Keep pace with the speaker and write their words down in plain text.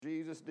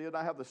Jesus did.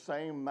 I have the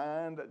same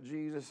mind that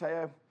Jesus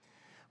had.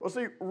 Well,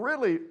 see,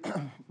 really,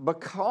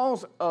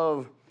 because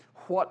of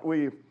what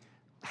we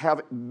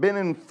have been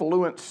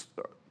influenced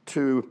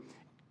to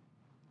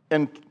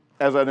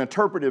as an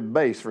interpretive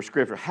base for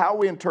Scripture, how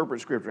we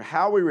interpret Scripture,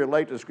 how we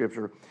relate to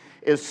Scripture,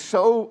 is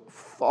so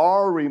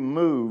far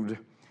removed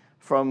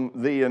from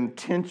the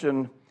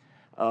intention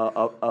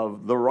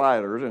of the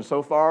writers, and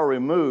so far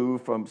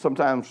removed from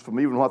sometimes from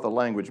even what the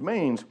language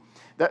means,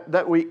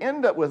 that we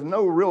end up with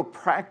no real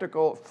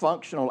practical,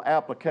 functional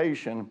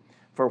application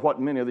for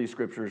what many of these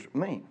Scriptures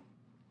mean.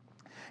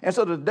 And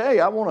so today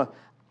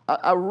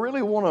I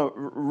really want to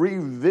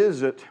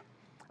revisit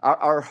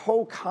our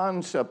whole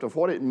concept of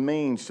what it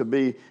means to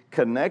be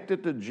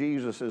connected to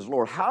Jesus as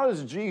Lord. How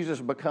does Jesus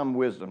become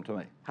wisdom to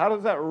me? How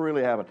does that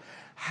really happen?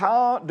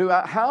 How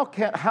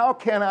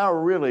can I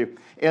really,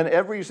 in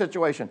every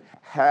situation,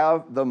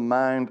 have the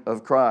mind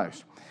of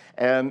Christ?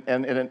 And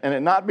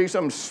it not be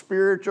some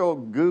spiritual,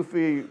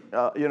 goofy,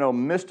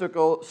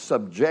 mystical,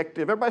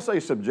 subjective. Everybody say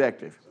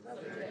subjective.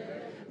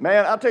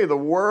 Man, I'll tell you, the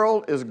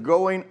world is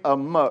going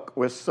amok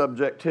with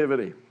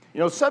subjectivity.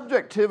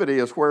 Subjectivity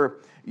is where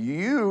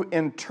you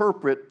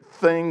interpret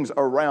things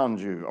around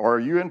you, or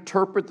you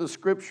interpret the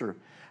Scripture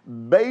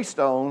based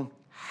on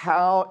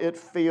how it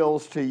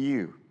feels to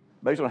you,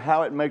 based on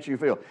how it makes you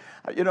feel.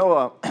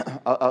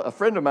 A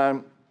friend of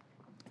mine,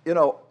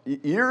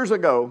 years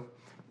ago,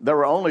 there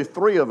were only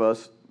 3 of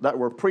us that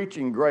were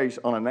preaching grace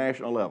on a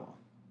national level.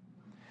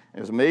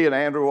 It was me and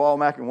Andrew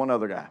Walmack and one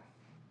other guy.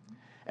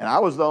 And I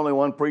was the only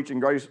one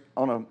preaching grace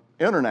on an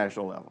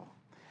international level.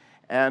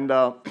 And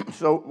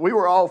so we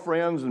were all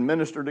friends and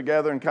ministered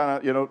together and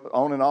kind of,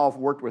 on and off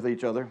worked with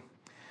each other.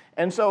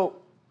 And so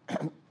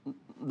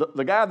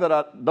the guy that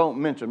I don't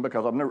mention,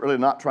 because I'm really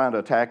not trying to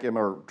attack him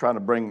or trying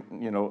to bring,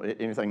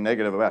 anything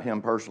negative about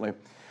him personally.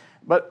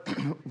 But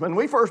when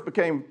we first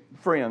became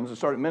friends and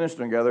started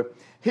ministering together,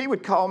 he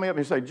would call me up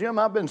and he'd say, Jim,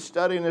 I've been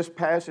studying this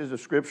passage of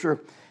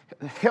Scripture.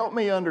 Help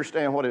me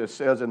understand what it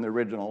says in the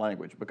original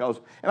language.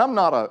 And I'm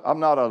not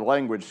a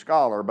language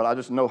scholar, but I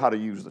just know how to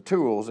use the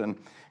tools and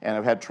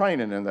I've had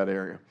training in that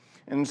area.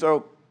 And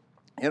so,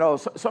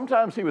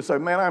 sometimes he would say,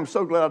 man, I'm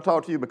so glad I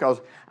talked to you because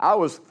I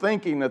was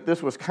thinking that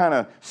this was kind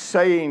of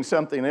saying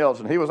something else.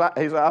 And he was I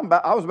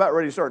was about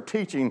ready to start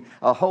teaching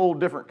a whole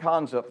different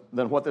concept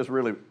than what this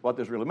really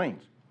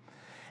means.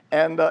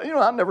 And,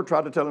 I never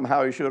tried to tell him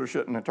how he should or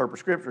shouldn't interpret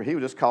Scripture. He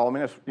would just call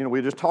me.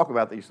 We just talk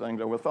about these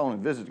things over the phone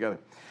and visit together.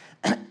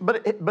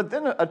 But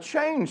then a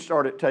change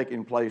started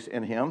taking place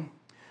in him,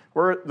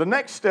 where the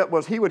next step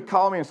was he would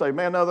call me and say,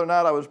 man, the other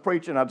night I was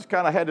preaching. I just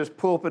kind of had this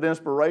pulpit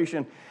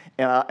inspiration,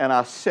 and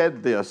I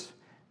said this.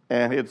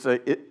 And he'd say,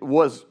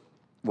 was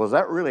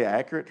that really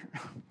accurate?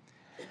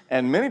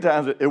 And many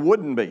times it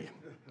wouldn't be.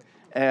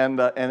 And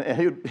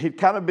he'd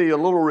kind of be a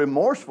little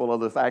remorseful of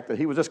the fact that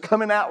he was just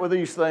coming out with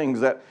these things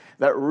that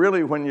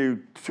really, when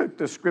you took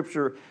the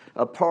Scripture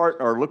apart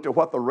or looked at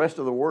what the rest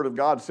of the Word of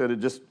God said, it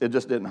just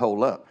didn't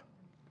hold up.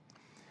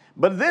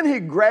 But then he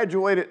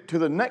graduated to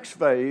the next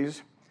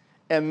phase,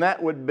 and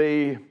that would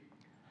be,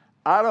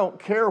 I don't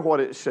care what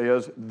it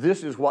says,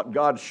 this is what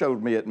God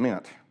showed me it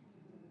meant.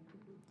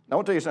 Now, I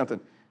want to tell you something.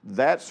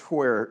 That's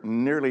where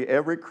nearly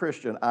every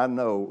Christian I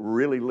know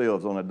really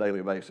lives on a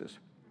daily basis.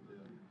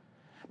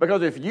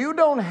 Because if you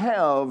don't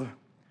have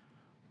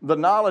the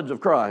knowledge of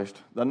Christ,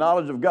 the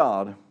knowledge of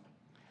God,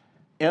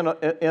 in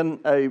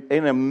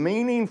a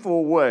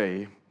meaningful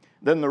way,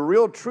 then the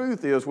real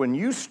truth is when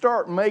you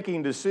start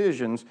making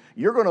decisions,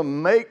 you're going to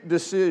make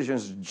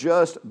decisions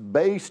just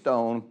based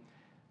on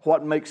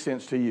what makes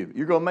sense to you.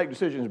 You're going to make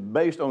decisions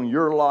based on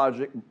your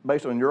logic,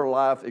 based on your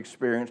life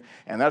experience,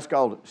 and that's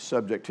called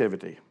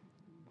subjectivity.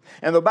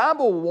 And the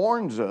Bible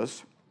warns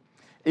us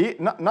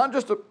not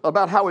just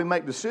about how we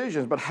make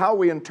decisions, but how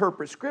we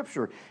interpret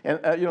Scripture.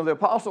 And, the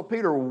Apostle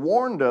Peter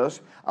warned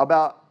us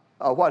about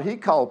what he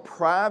called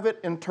private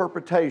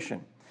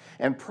interpretation.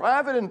 And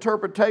private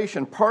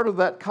interpretation, part of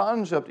that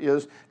concept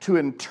is to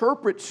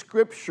interpret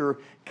Scripture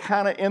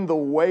kind of in the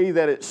way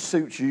that it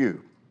suits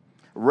you,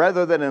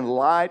 rather than in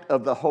light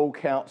of the whole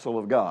counsel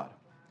of God.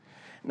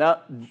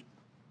 Now,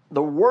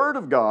 the Word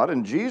of God,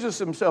 and Jesus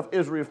himself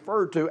is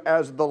referred to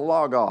as the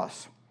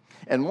Logos.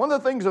 And one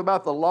of the things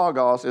about the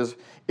Logos is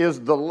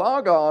the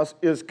Logos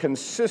is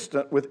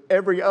consistent with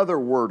every other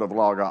word of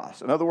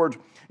Logos. In other words,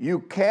 you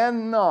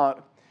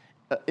cannot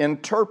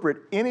interpret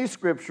any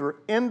Scripture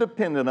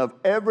independent of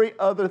every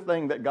other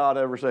thing that God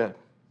ever said.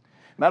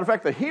 Matter of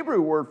fact, the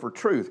Hebrew word for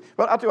truth.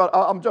 But I'll tell you what,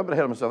 I'm jumping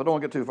ahead of myself. I don't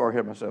want to get too far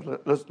ahead of myself.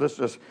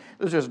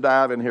 Let's just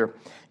dive in here.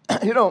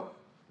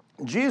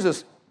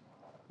 Jesus,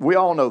 we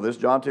all know this,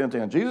 John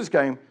 10:10. Jesus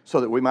came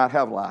so that we might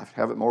have life,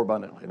 have it more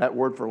abundantly. And that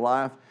word for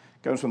life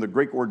comes from the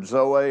Greek word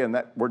zoe, and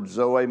that word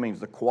zoe means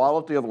the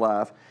quality of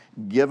life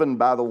given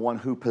by the one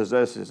who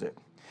possesses it.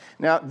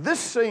 Now, this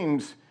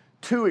seems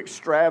too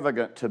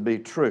extravagant to be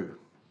true.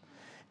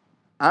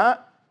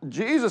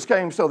 Jesus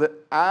came so that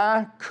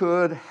I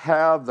could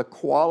have the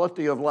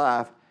quality of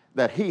life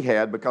that he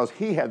had because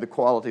he had the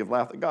quality of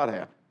life that God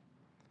had.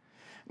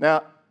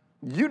 Now,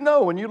 You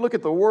know, when you look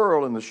at the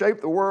world and the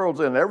shape the world's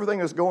in, everything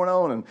that's going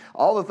on and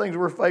all the things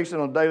we're facing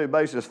on a daily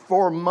basis,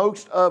 for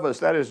most of us,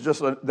 that is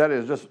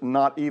just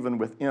not even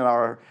within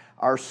our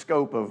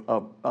scope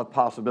of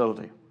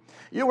possibility.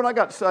 You know, when I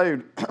got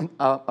saved,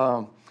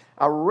 I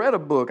read a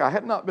book.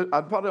 I'd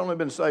probably only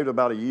been saved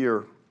about a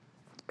year,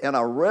 and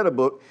I read a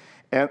book,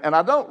 and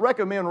I don't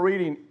recommend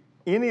reading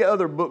any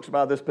other books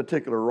by this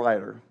particular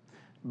writer,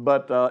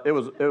 but it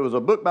was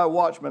a book by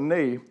Watchman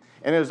Nee.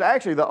 And it was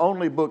actually the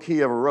only book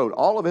he ever wrote.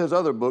 All of his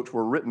other books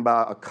were written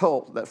by a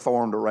cult that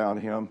formed around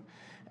him,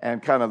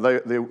 and they kind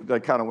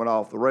of went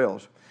off the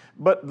rails.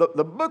 But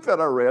the book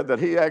that I read that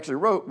he actually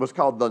wrote was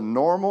called The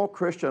Normal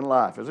Christian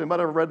Life. Has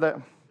anybody ever read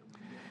that?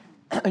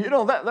 You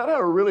know, that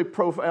had a really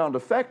profound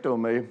effect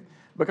on me,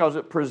 because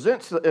it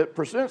presents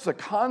the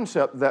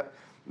concept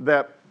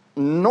that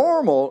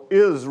normal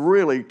is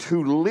really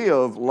to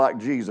live like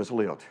Jesus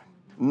lived.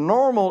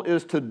 Normal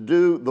is to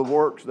do the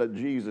works that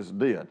Jesus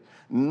did.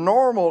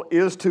 Normal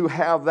is to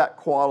have that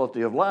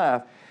quality of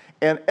life,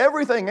 and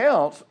everything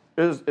else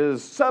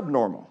is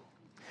subnormal.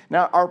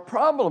 Now, our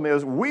problem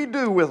is we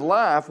do with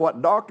life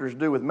what doctors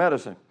do with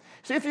medicine.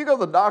 See, if you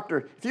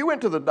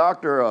went to the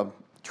doctor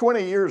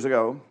 20 years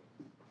ago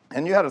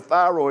and you had a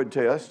thyroid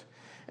test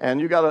and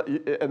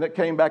and it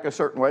came back a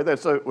certain way, they'd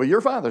say, well,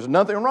 you're fine. There's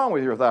nothing wrong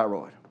with your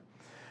thyroid.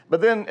 But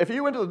then if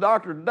you went to the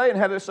doctor today and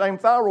had the same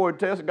thyroid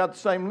test and got the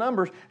same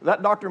numbers,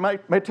 that doctor may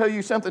tell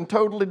you something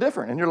totally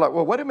different. And you're like,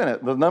 well, wait a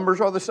minute, the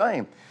numbers are the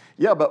same.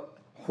 Yeah, but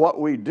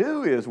what we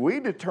do is we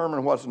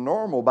determine what's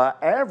normal by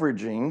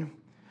averaging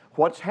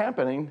what's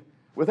happening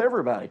with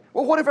everybody.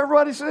 Well, what if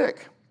everybody's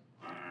sick?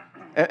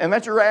 And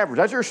that's your average.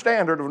 That's your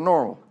standard of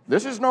normal.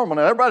 This is normal.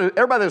 Now,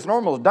 everybody that's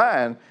normal is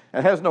dying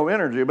and has no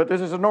energy, but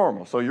this is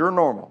normal, so you're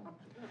normal.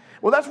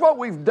 Well, that's what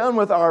we've done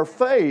with our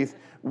faith.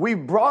 We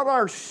brought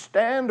our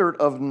standard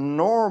of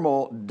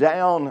normal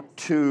down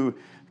to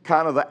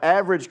kind of the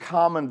average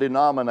common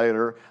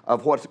denominator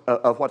of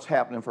what's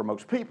happening for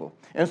most people.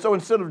 And so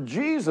instead of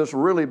Jesus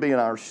really being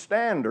our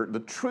standard,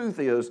 the truth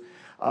is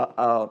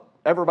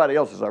everybody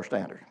else is our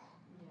standard.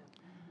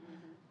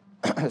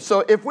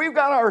 So if we've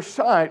got our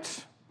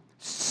sights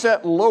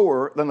set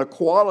lower than the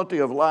quality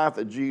of life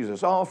that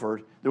Jesus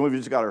offered, then we've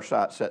just got our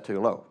sights set too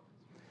low.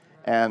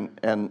 And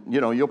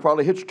you know, you'll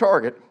probably hit your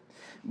target,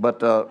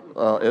 but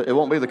it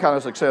won't be the kind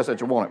of success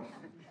that you wanted.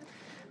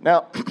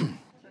 Now,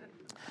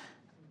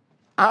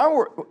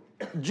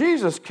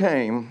 Jesus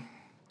came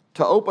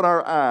to open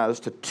our eyes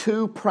to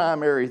two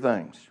primary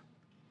things.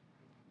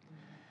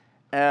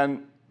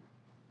 And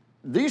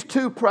these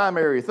two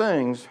primary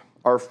things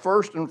are,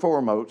 first and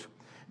foremost,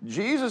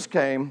 Jesus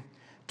came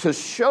to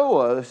show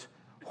us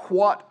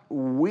what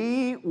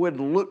we would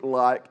look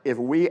like if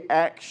we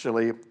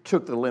actually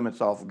took the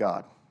limits off of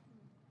God.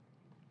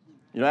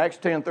 You know, Acts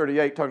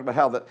 10:38 talks about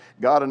how that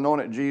God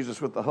anointed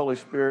Jesus with the Holy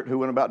Spirit, who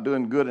went about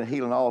doing good and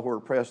healing all who were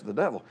oppressed of the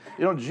devil.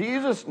 You know,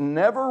 Jesus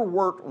never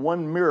worked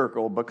one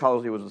miracle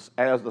because he was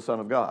as the Son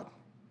of God.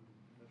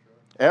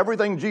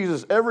 Everything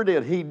Jesus ever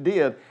did, he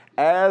did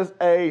as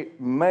a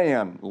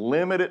man,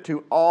 limited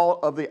to all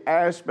of the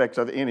aspects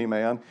of any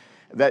man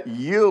that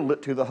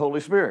yielded to the Holy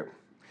Spirit.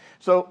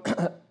 So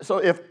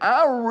if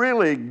I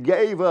really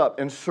gave up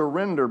and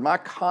surrendered my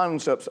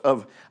concepts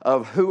of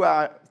who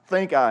I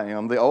think I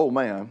am, the old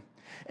man,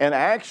 and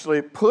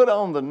actually put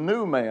on the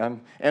new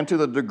man, and to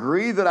the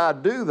degree that I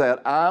do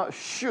that, I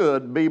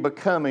should be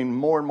becoming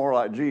more and more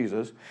like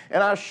Jesus,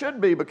 and I should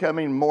be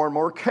becoming more and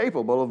more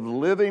capable of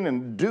living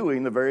and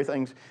doing the very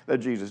things that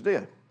Jesus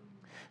did.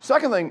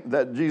 Second thing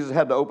that Jesus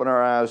had to open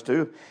our eyes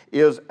to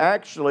is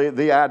actually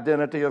the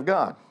identity of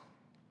God.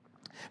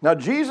 Now,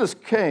 Jesus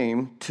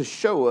came to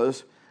show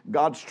us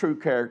God's true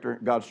character,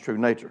 God's true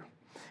nature.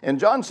 In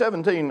John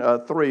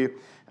 17:3,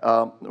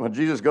 when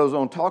Jesus goes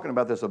on talking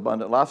about this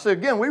abundant life, so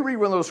again, we read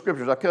one of those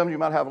scriptures, I come, you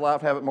might have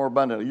life, have it more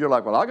abundantly. You're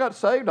like, well, I got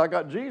saved, I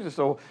got Jesus,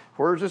 so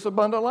where's this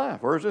abundant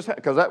life? Where's this?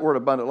 Because that word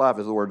abundant life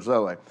is the word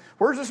Zoe.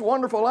 Where's this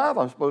wonderful life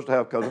I'm supposed to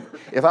have? Because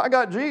if I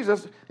got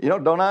Jesus,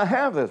 don't I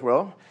have this?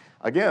 Well,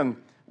 again,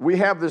 we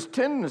have this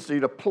tendency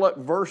to pluck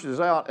verses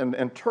out and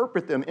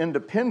interpret them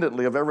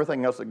independently of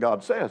everything else that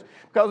God says.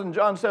 Because in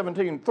John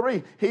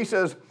 17:3, he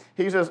says,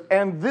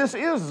 and this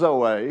is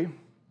Zoe,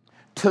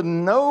 to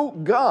know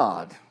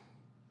God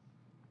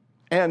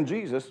and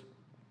Jesus,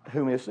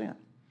 whom he has sent.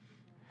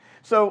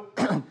 So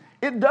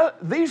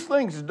these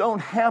things don't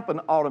happen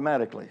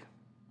automatically.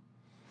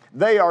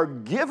 They are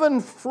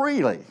given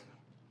freely.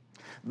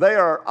 They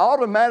are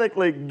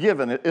automatically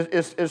given.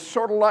 It's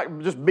sort of like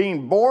just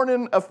being born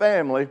in a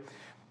family.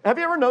 Have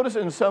you ever noticed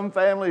in some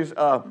families,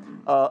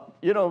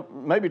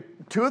 maybe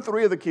 2 or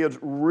 3 of the kids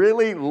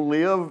really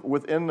live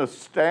within the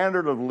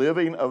standard of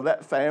living of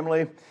that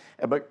family,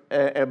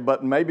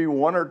 but maybe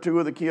 1 or 2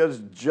 of the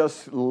kids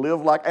just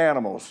live like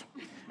animals.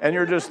 And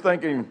you're just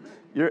thinking,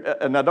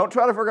 and now don't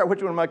try to figure out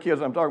which one of my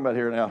kids I'm talking about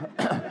here now.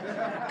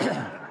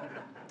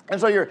 And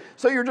so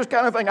you're just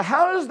kind of thinking,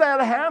 how does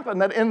that happen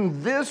that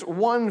in this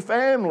one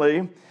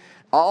family,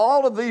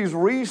 all of these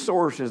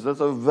resources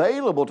that's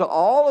available to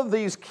all of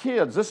these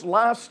kids, this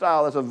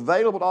lifestyle that's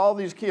available to all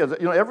these kids,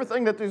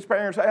 everything that these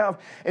parents have,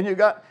 and you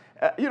got,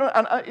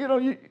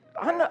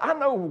 I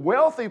know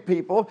wealthy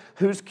people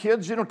whose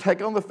kids,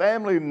 take on the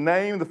family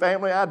name, the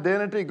family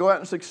identity, go out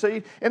and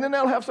succeed, and then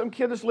they'll have some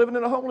kid that's living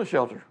in a homeless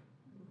shelter.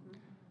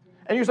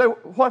 And you say,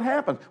 what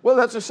happened? Well,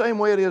 that's the same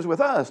way it is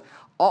with us.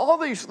 All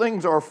these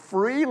things are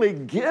freely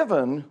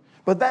given,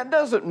 but that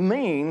doesn't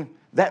mean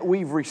that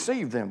we've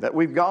received them, that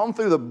we've gone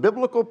through the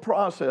biblical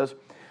process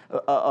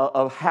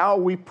of how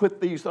we put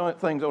these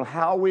things on,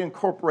 how we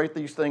incorporate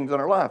these things in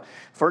our life.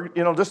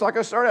 Just like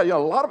I started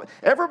out,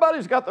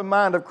 everybody's got the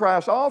mind of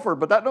Christ offered,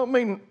 but that don't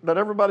mean that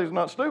everybody's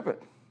not stupid.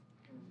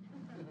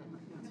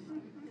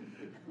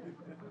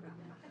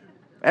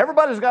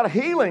 Everybody's got a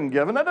healing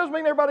given. That doesn't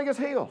mean everybody gets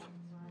healed.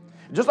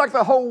 Just like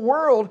the whole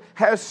world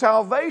has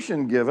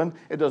salvation given,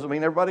 it doesn't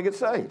mean everybody gets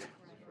saved.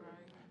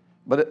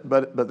 But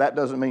that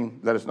doesn't mean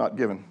that it's not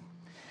given.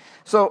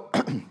 So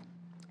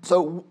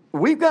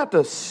we've got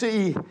to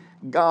see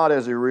God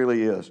as He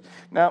really is.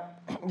 Now,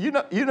 you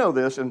know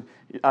this, and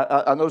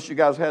I noticed you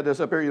guys had this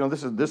up here.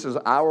 This is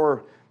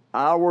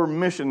our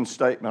mission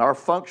statement. Our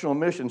functional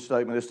mission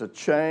statement is to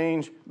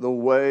change the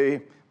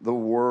way the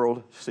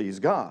world sees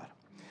God.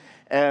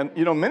 And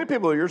many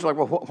people are like,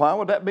 well, why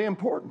would that be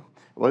important?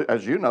 Well,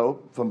 as you know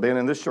from being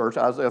in this church,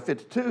 Isaiah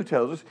 52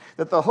 tells us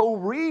that the whole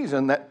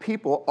reason that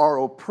people are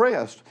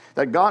oppressed,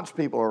 that God's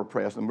people are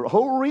oppressed, and the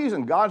whole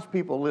reason God's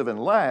people live in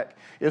lack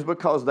is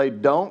because they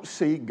don't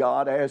see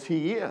God as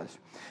He is.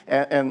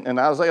 And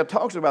Isaiah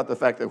talks about the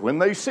fact that when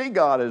they see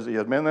God as He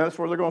is, man, that's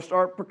where they're going to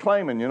start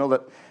proclaiming,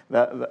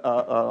 that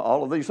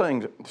all of these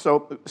things.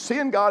 So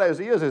seeing God as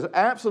He is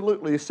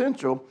absolutely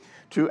essential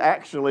to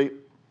actually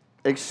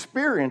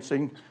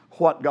experiencing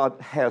what God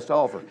has to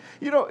offer.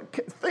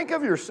 Think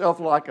of yourself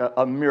like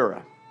a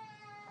mirror.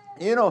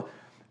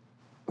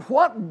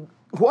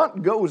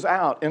 What goes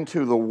out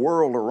into the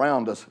world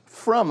around us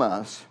from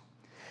us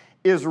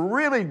is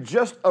really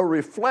just a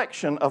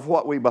reflection of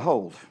what we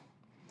behold.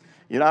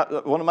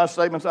 One of my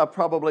statements I've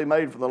probably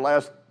made for the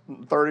last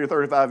 30 or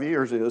 35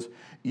 years is,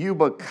 you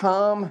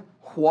become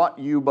what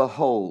you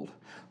behold.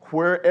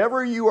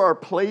 Wherever you are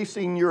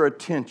placing your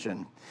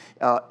attention,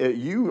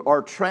 you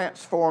are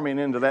transforming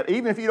into that,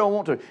 even if you don't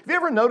want to. Have you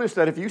ever noticed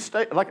that if you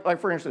stay, like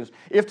for instance,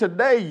 if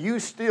today you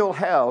still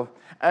have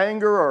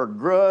anger or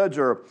grudge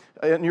or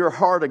in your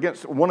heart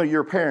against one of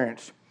your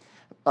parents,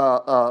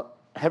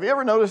 have you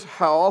ever noticed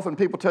how often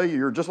people tell you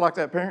you're just like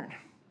that parent?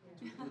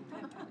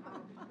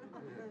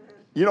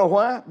 You know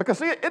why? Because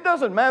see, it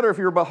doesn't matter if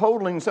you're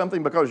beholding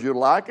something because you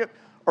like it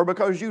or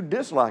because you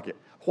dislike it.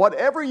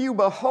 Whatever you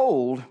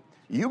behold,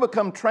 you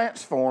become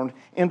transformed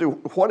into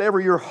whatever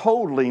you're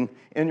holding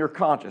in your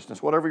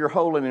consciousness, whatever you're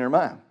holding in your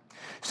mind.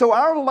 So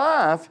our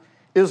life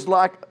is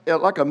like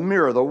a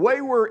mirror. The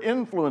way we're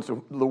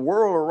influencing the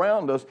world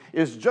around us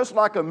is just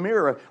like a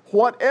mirror.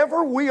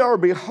 Whatever we are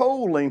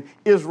beholding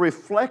is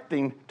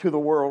reflecting to the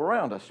world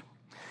around us.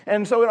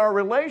 And so in our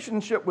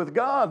relationship with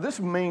God, this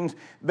means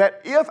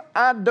that if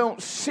I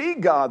don't see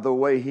God the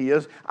way He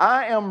is,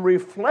 I am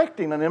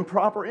reflecting an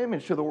improper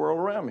image to the world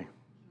around me.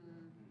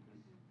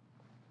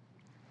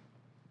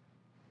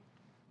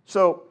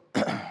 So,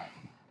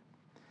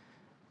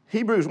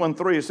 Hebrews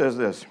 1:3 says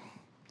this.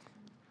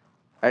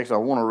 Actually, I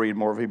want to read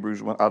more of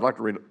Hebrews 1. I'd like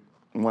to read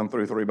 1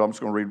 through 3, but I'm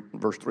just going to read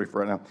verse 3 for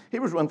right now.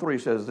 Hebrews 1:3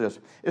 says this.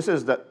 It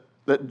says that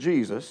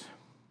Jesus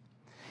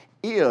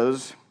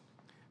is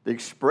the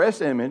express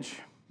image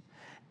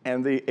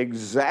and the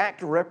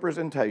exact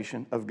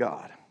representation of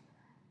God.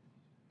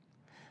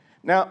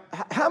 Now,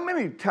 how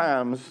many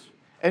times,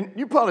 and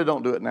you probably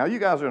don't do it now. You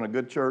guys are in a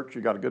good church.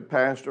 You got a good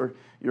pastor.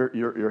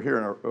 You're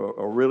hearing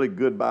a really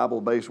good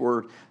Bible-based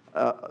word.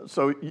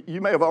 So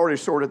you may have already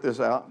sorted this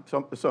out.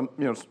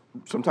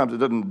 Sometimes it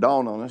doesn't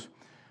dawn on us.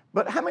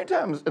 But how many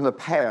times in the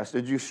past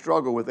did you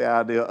struggle with the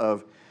idea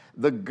of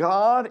the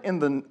God in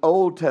the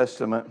Old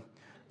Testament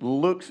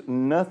looks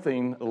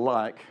nothing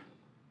like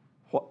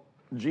what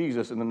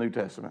Jesus in the New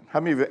Testament? How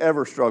many of you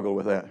ever struggled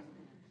with that?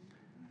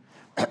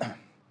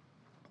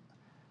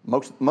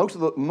 Most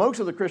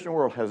of the Christian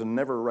world has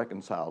never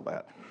reconciled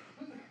that.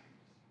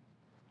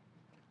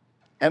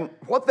 And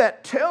what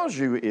that tells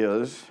you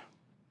is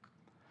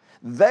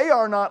they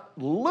are not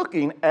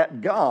looking at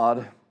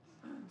God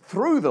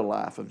through the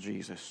life of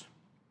Jesus.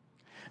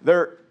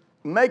 They're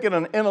making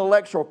an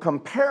intellectual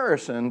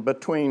comparison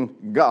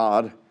between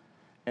God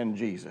and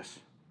Jesus.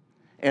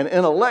 And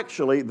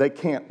intellectually, they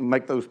can't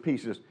make those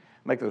pieces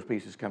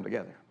come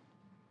together.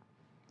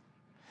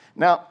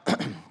 Now,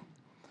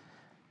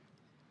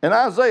 in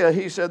Isaiah,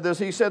 he said this.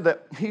 He said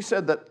that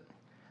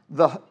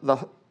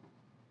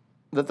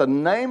the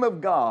name of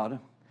God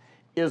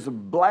is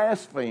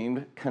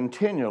blasphemed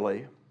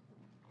continually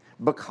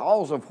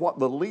because of what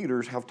the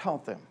leaders have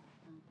taught them.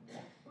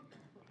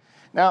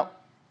 Now,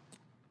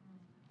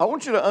 I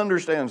want you to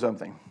understand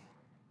something.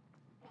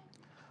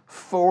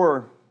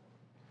 For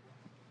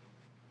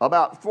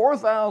about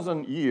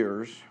 4,000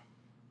 years,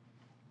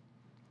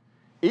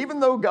 even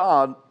though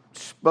God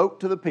spoke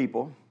to the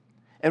people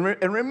And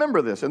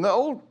remember this, in the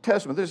Old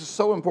Testament, this is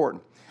so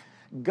important.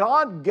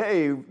 God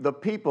gave the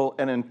people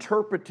an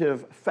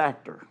interpretive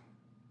factor.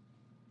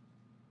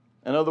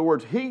 In other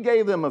words, He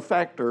gave them a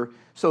factor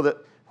so that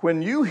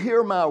when you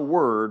hear my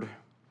word,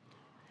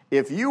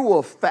 if you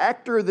will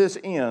factor this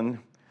in,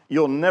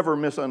 you'll never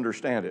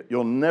misunderstand it.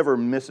 You'll never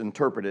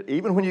misinterpret it,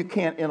 even when you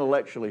can't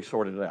intellectually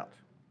sort it out.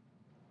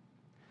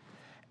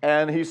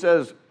 And He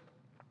says,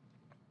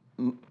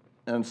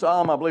 in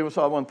Psalm, I believe it's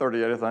Psalm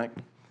 138, I think,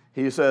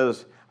 He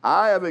says,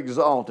 I have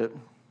exalted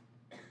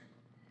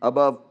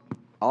above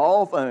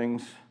all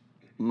things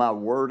my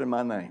word and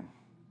my name.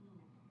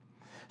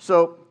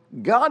 So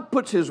God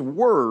puts His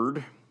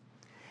word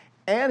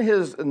and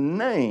His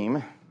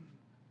name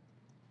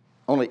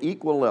on an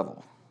equal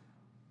level.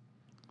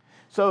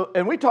 So,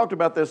 and we talked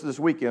about this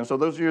weekend, so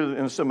those of you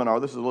in a seminar,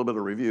 this is a little bit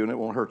of review and it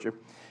won't hurt you.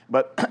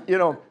 But,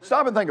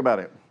 stop and think about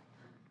it.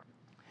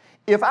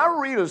 If I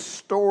read a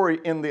story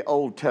in the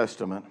Old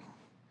Testament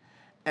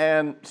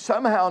and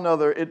somehow or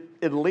another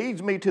it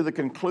leads me to the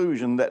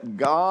conclusion that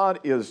God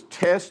is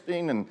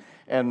testing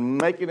and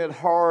making it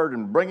hard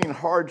and bringing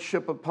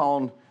hardship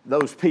upon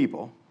those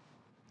people,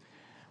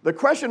 the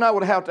question I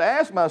would have to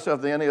ask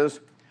myself then is,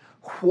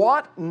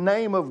 what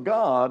name of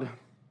God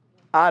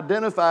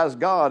identifies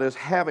God as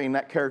having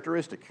that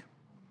characteristic?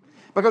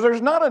 Because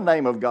there's not a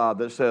name of God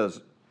that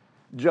says,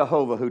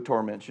 Jehovah who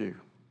torments you.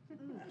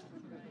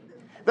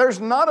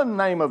 There's not a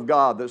name of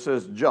God that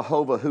says,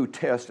 Jehovah who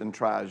tests and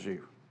tries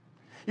you.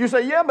 You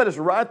say, yeah, but it's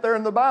right there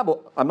in the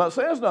Bible. I'm not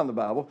saying it's not in the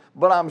Bible,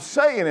 but I'm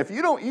saying if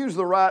you don't use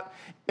the right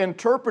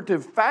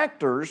interpretive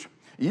factors,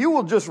 you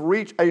will just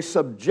reach a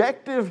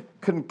subjective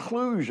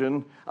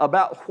conclusion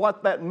about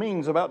what that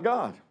means about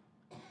God.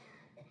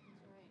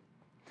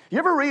 You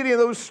ever read any of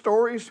those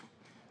stories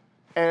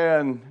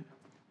and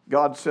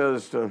God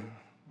says to,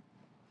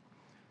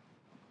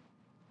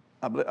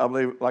 I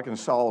believe like in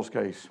Saul's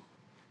case,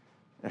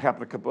 it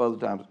happened a couple other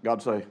times.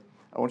 God say,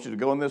 I want you to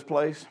go in this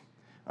place.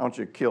 I want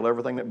you to kill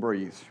everything that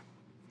breathes.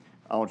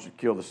 I want you to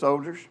kill the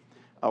soldiers.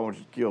 I want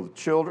you to kill the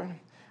children.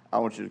 I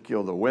want you to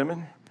kill the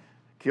women.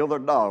 Kill their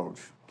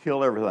dogs.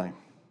 Kill everything.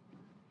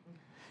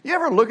 You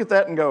ever look at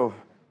that and go,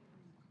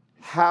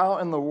 how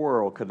in the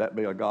world could that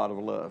be a God of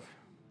love?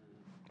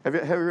 Have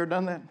you ever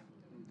done that?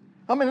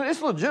 I mean,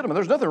 it's legitimate.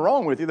 There's nothing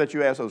wrong with you that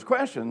you ask those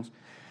questions.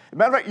 As a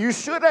matter of fact, you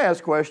should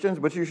ask questions,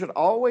 but you should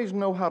always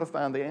know how to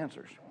find the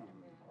answers.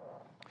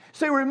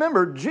 See,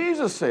 remember,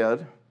 Jesus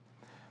said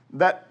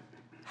that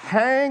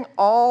hang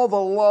all the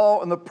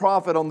law and the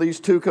prophet on these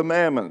two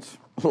commandments.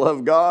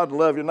 Love God,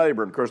 love your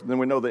neighbor. And of course, then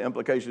we know the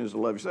implication is to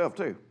love yourself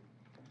too.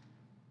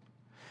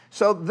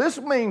 So this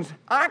means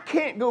I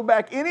can't go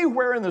back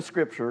anywhere in the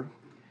Scripture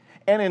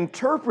and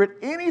interpret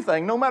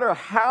anything, no matter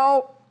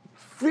how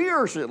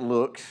fierce it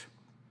looks,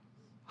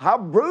 how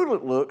brutal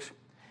it looks,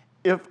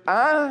 if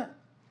I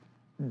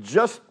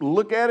just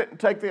look at it and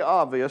take the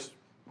obvious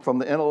from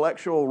the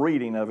intellectual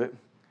reading of it,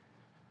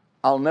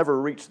 I'll never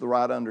reach the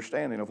right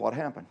understanding of what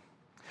happened.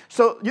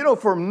 So,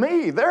 for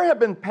me, there have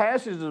been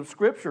passages of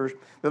Scriptures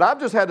that I've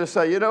just had to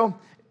say,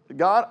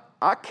 God,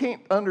 I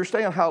can't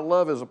understand how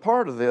love is a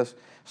part of this,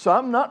 so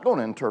I'm not going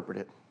to interpret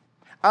it.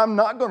 I'm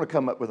not going to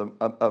come up with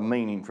a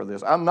meaning for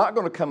this. I'm not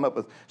going to come up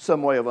with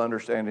some way of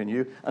understanding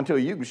you until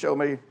you can show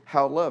me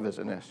how love is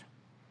in this.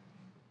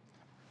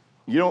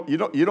 You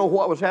know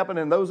what was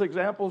happening in those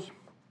examples?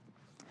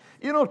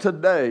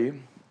 Today,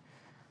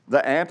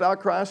 the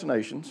Antichrist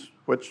nations,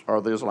 which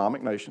are the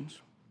Islamic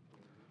nations,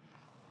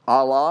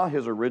 Allah,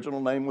 his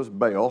original name was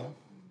Baal,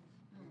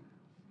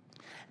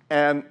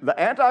 and the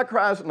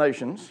Antichrist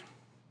nations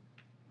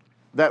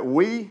that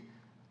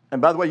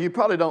and by the way, you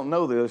probably don't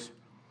know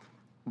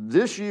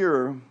this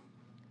year,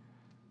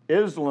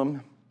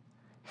 Islam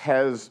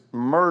has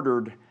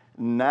murdered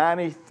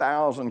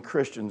 90,000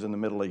 Christians in the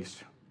Middle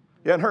East.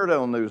 You haven't heard that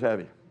on the news, have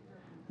you?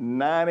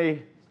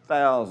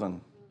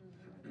 90,000.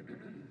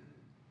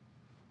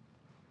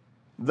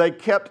 They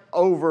kept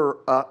over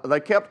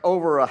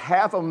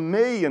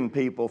 500,000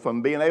 people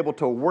from being able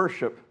to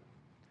worship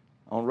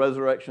on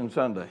Resurrection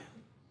Sunday.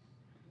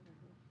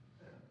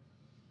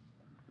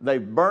 They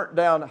burnt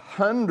down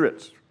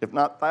hundreds, if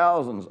not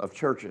thousands, of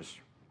churches.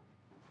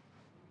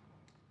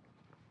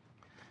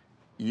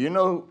 You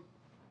know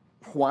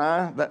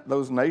why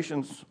those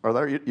nations are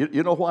there?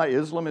 You know why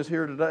Islam is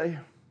here today?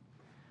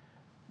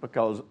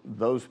 Because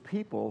those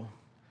people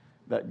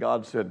that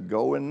God said,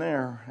 go in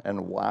there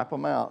and wipe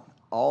them out,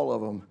 all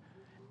of them,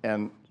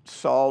 and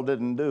Saul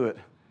didn't do it,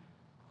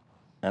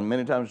 and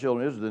many times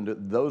children of Israel didn't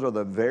do it, those are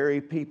the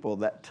very people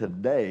that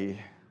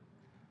today,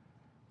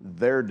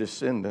 their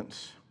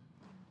descendants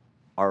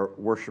are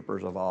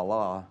worshipers of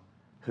Allah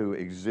who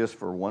exist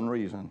for one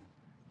reason: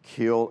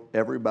 kill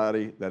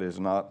everybody that is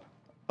not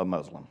a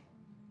Muslim.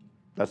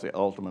 That's the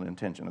ultimate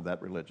intention of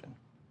that religion.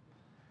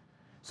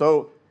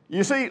 So,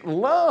 you see,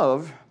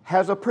 love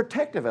has a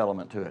protective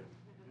element to it.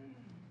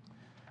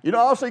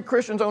 I'll see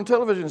Christians on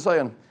television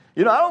saying,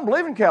 I don't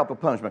believe in capital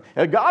punishment.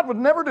 And God would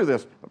never do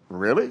this.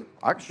 Really?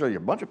 I can show you a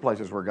bunch of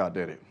places where God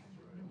did it.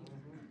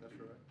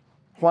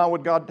 Why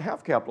would God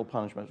have capital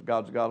punishment if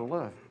God's a God of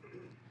love?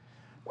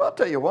 Well, I'll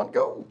tell you what,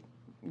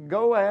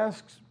 go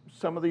ask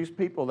some of these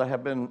people that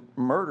have been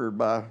murdered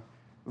by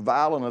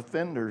violent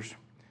offenders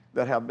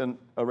that have been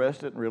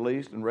arrested and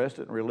released and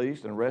arrested and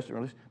released and arrested and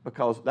released,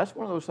 because that's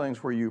one of those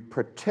things where you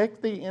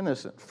protect the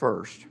innocent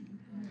first.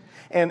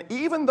 And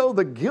even though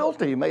the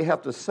guilty may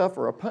have to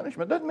suffer a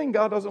punishment, doesn't mean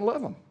God doesn't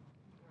love them.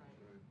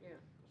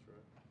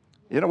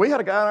 You know, we had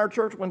a guy in our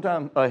church one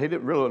time, he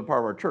didn't really was part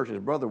of our church, his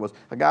brother was,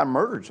 a guy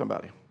murdered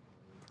somebody.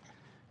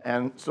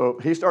 And so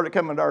he started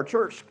coming to our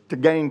church to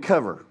gain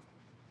cover.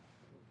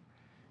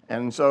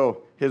 And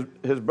so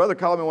his brother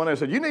called me one day and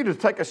said, you need to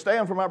take a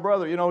stand for my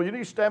brother. You know, you need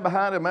to stand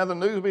behind him, and the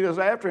news media's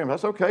after him.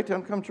 That's okay, tell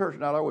him to come to church.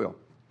 Now I will.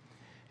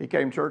 He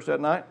came to church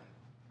that night,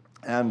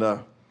 and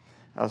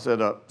I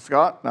said,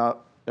 Scott, now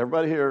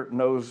everybody here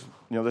knows,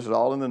 you know, this is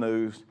all in the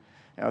news.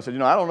 And I said, you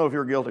know, I don't know if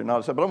you're guilty or not.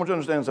 I said, but I want you to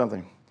understand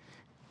something.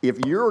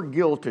 If you're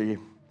guilty,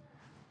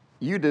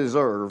 you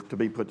deserve to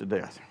be put to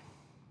death.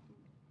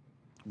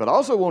 But I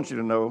also want you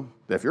to know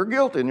that if you're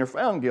guilty and you're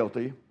found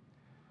guilty,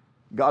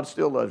 God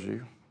still loves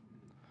you.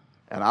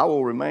 And I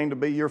will remain to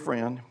be your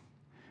friend.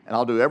 And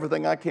I'll do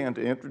everything I can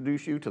to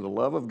introduce you to the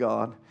love of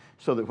God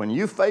so that when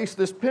you face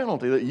this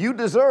penalty that you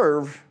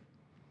deserve,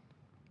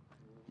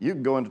 you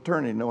can go into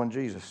eternity knowing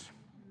Jesus.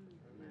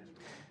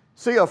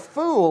 See, a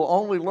fool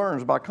only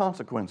learns by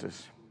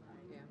consequences.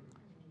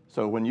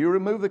 So when you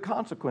remove the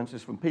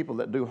consequences from people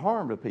that do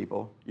harm to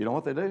people, you know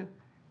what they do?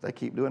 They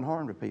keep doing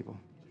harm to people.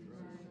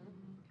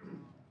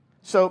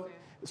 So,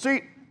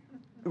 see,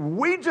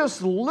 we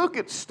just look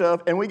at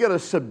stuff and we get a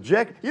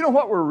subject. You know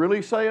what we're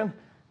really saying?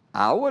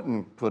 I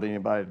wouldn't put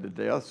anybody to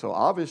death, so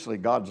obviously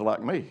God's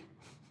like me.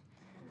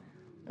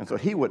 And so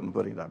he wouldn't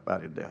put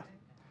anybody to death.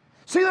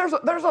 See,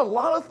 there's a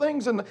lot of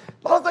things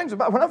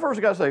about when I first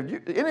got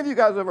saved. Any of you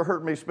guys ever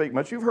heard me speak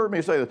much? You've heard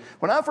me say this.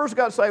 When I first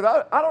got saved,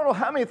 I don't know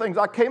how many things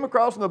I came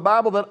across in the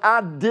Bible that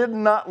I did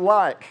not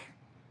like.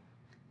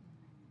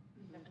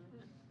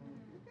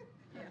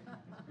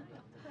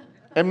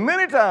 And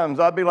many times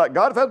I'd be like,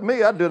 God, if that's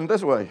me, I'd do it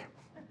this way.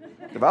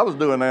 If I was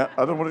doing that,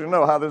 I don't want you to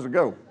know how this would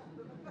go.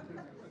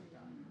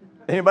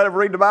 Anybody ever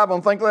read the Bible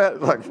and think that?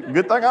 It's like,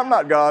 good thing I'm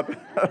not God.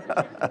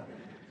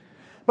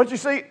 But you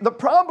see, the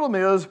problem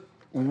is,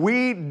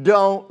 we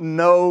don't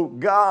know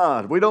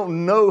God. We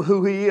don't know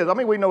who he is. I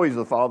mean, we know he's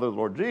the Father of the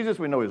Lord Jesus.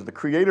 We know he's the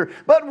Creator.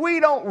 But we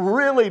don't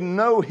really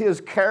know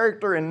his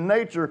character and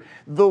nature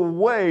the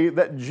way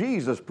that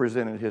Jesus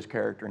presented his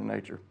character and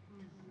nature.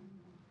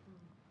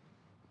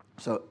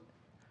 So,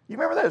 you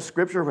remember that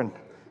scripture when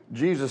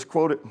Jesus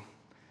quoted,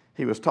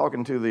 he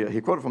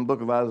quoted from the book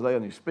of Isaiah,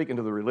 and he's speaking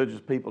to the religious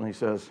people, and he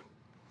says,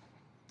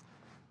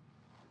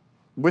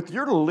 with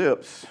your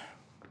lips,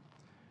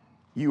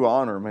 you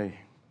honor me,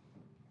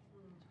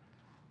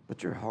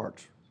 but your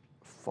heart's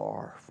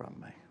far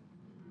from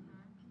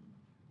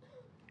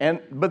me.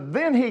 But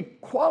then he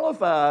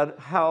qualified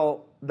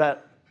how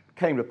that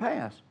came to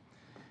pass.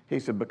 He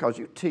said, because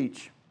you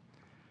teach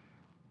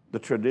the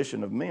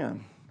tradition of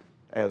men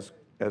as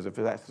if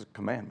that's the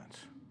commandments.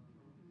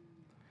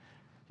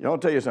 You know, I'll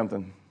tell you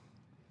something.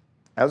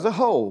 As a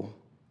whole,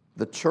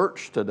 the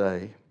church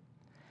today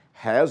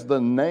has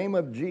the name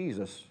of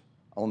Jesus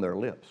on their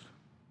lips.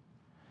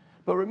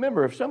 But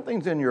remember, if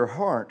something's in your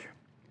heart,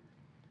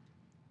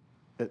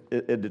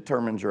 it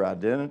determines your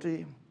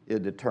identity.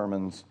 It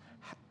determines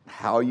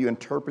how you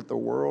interpret the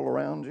world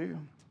around you.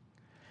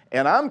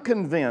 And I'm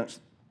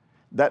convinced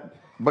that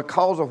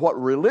because of what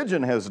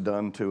religion has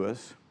done to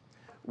us,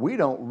 we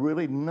don't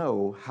really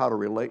know how to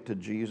relate to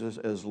Jesus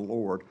as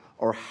Lord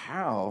or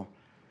how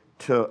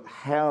to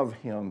have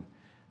him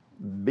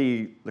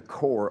be the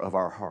core of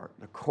our heart,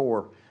 the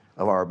core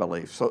of our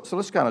beliefs. So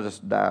let's kind of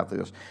just dive through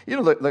this. You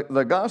know,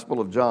 the Gospel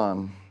of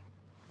John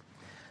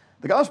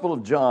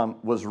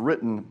was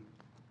written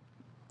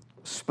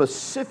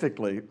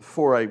specifically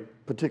for a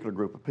particular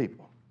group of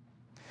people.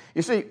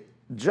 You see,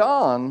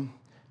 John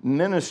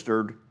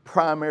ministered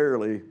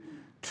primarily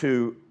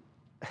to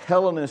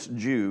Hellenist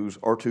Jews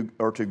or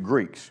to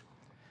Greeks.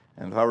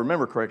 And if I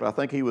remember correctly, I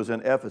think he was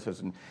in Ephesus.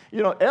 And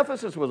you know,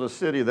 Ephesus was a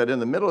city that in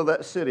the middle of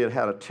that city it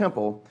had a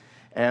temple.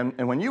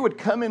 And when you would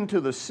come into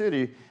the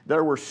city,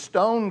 there were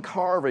stone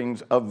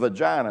carvings of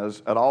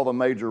vaginas at all the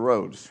major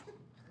roads.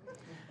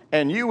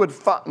 And you would,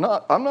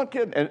 I'm not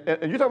kidding, and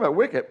you're talking about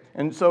wicked.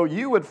 And so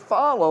you would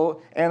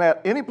follow, and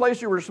at any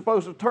place you were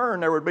supposed to turn,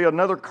 there would be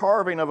another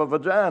carving of a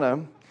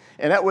vagina,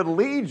 and that would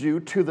lead you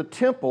to the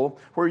temple,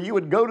 where you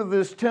would go to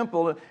this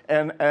temple,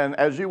 and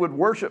as you would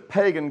worship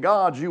pagan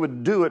gods, you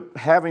would do it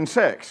having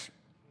sex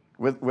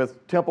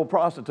with temple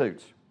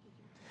prostitutes.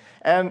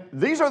 And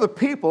these are the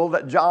people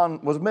that John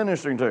was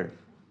ministering to.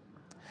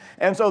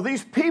 And so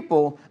these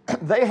people,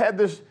 they had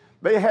this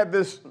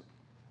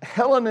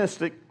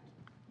Hellenistic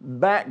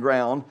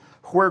background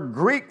where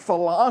Greek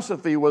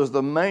philosophy was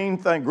the main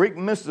thing, Greek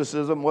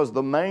mysticism was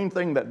the main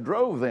thing that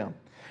drove them.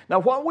 Now,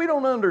 what we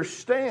don't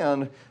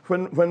understand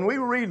when we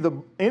read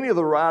any of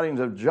the writings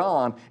of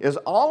John is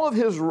all of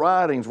his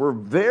writings were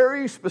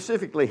very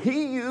specifically,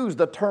 he used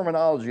the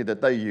terminology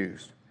that they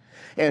used.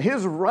 And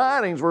his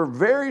writings were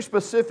very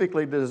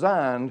specifically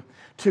designed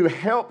to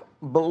help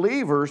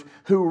believers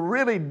who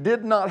really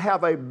did not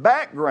have a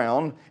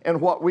background in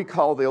what we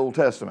call the Old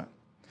Testament.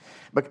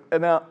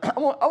 But now, I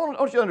want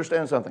you to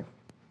understand something.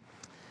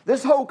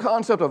 This whole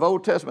concept of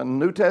Old Testament and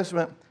New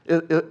Testament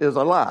is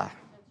a lie.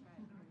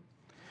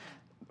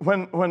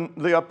 When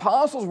the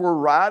apostles were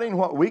writing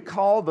what we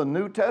call the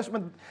New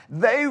Testament,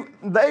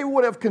 they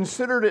would have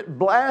considered it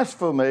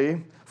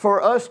blasphemy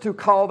for us to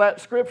call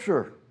that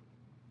Scripture.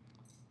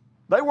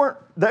 They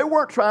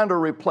weren't trying to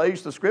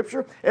replace the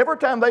Scripture. Every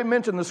time they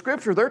mention the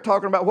Scripture, they're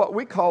talking about what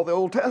we call the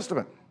Old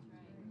Testament.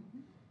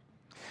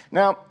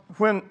 Now,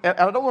 and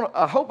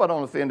I hope I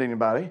don't offend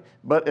anybody,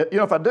 but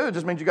if I do, it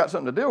just means you got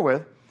something to deal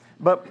with.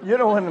 But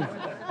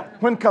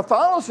when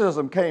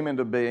Catholicism came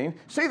into being,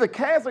 see, the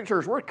Catholic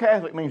Church, word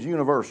Catholic means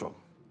universal.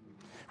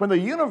 When the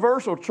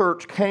universal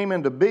church came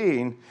into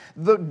being,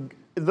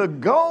 the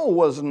goal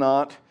was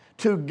not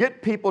to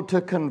get people to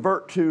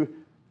convert to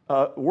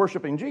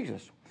worshiping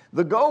Jesus.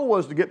 The goal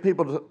was to get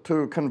people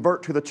to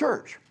convert to the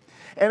church.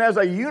 And as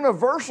a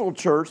universal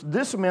church,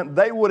 this meant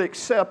they would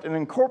accept and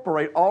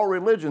incorporate all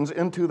religions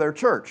into their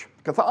church.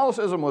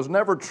 Catholicism was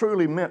never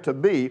truly meant to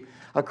be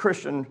a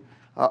Christian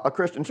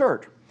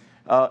church.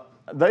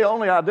 They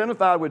only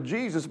identified with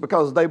Jesus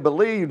because they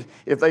believed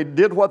if they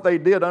did what they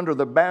did under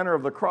the banner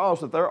of the cross,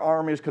 that their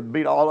armies could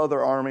beat all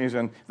other armies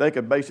and they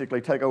could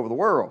basically take over the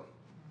world.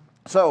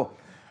 So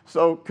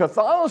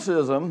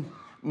Catholicism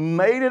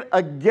made it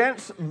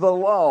against the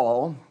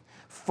law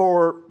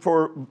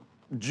for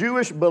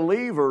Jewish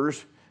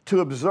believers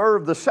to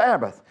observe the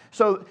Sabbath.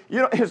 So,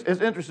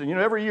 it's interesting.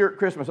 Every year at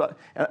Christmas,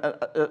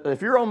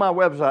 if you're on my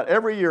website,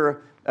 every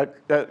year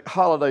at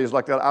holidays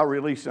like that, I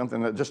release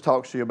something that just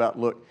talks to you about,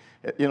 look,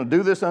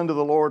 do this unto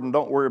the Lord and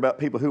don't worry about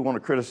people who want to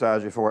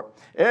criticize you for it.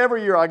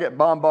 Every year I get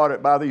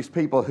bombarded by these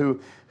people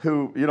who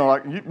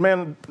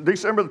man,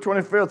 December the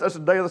 25th, that's the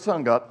day of the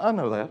sun god. I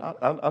know that.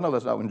 I know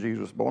that's not when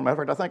Jesus was born.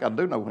 Matter of fact, I think I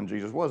do know when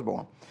Jesus was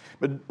born.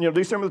 But,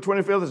 December the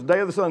 25th is the day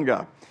of the sun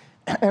god.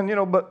 And,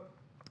 but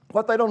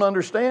what they don't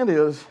understand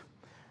is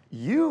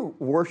you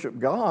worship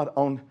God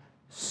on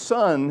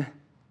Sunday.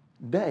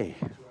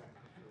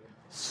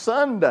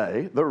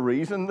 Sunday, the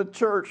reason the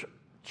church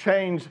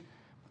changed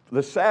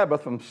the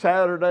Sabbath from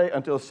Saturday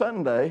until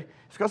Sunday is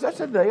because that's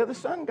the day of the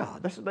sun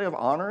god. That's the day of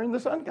honoring the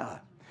sun god.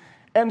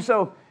 And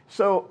so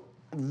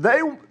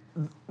they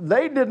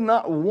did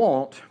not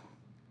want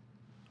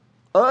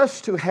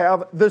us to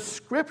have the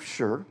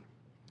Scripture,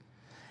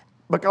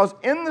 because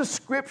in the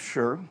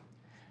Scripture,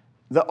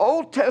 the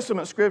Old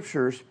Testament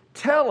Scriptures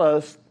tell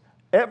us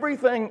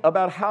everything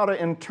about how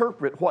to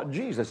interpret what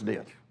Jesus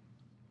did.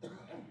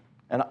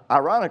 And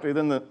ironically,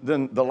 then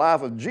the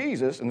life of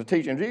Jesus and the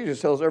teaching of Jesus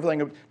tells us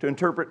everything to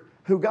interpret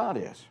who God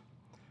is.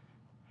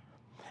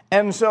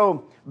 And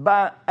so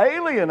by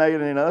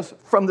alienating us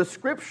from the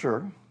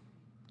Scripture,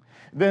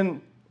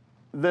 then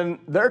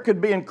there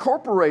could be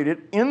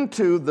incorporated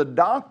into the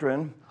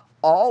doctrine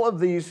all of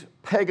these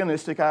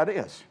paganistic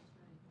ideas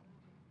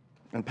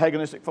and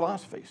paganistic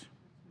philosophies.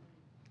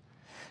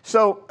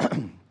 So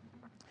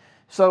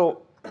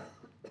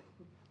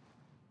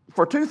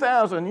for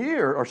 2,000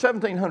 years or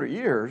 1,700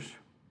 years,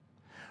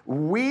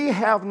 we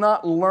have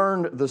not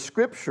learned the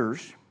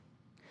Scriptures.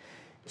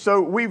 So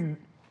we've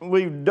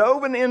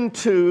dove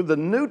into the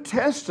New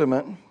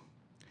Testament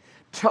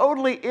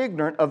totally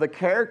ignorant of the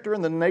character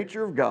and the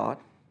nature of God,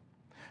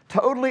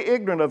 totally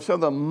ignorant of some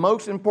of the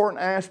most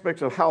important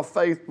aspects of how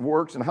faith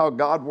works and how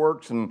God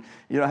works and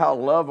how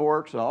love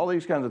works and all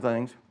these kinds of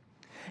things.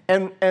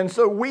 And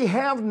so we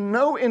have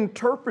no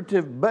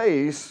interpretive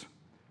base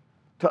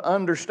to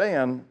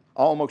understand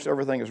almost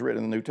everything that's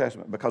written in the New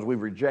Testament because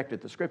we've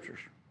rejected the Scriptures.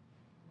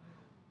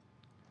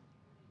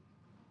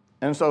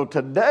 And so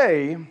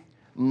today,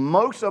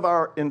 most of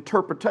our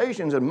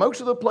interpretations and most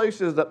of the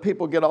places that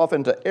people get off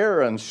into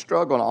error and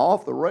struggle and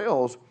off the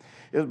rails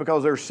is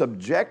because they're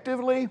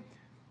subjectively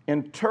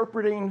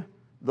interpreting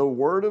the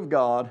Word of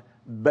God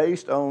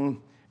based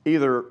on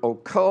either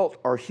occult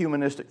or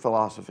humanistic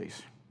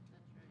philosophies.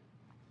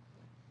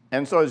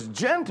 And so as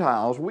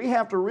Gentiles, we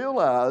have to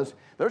realize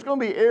there's going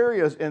to be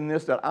areas in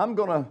this that I'm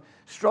going to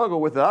struggle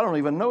with that I don't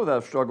even know that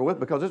I've struggled with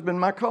because it's been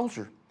my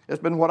culture.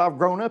 It's been what I've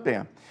grown up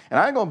in. And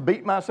I ain't going to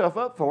beat myself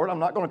up for it. I'm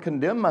not going to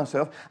condemn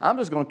myself. I'm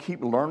just going to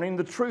keep learning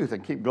the truth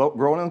and keep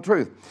growing in the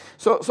truth.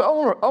 So I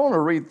want to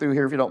read through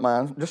here, if you don't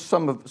mind, just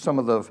some of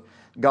the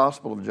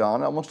Gospel of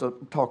John. I want to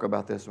talk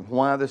about this and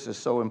why this is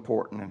so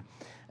important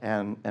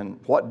and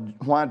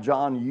why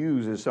John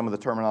uses some of the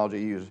terminology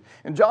he uses.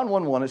 In John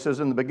 1:1, it says,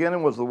 "In the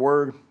beginning was the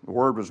Word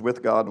was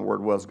with God, and the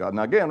Word was God."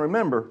 Now again,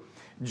 remember,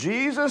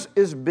 Jesus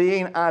is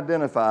being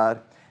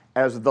identified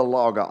as the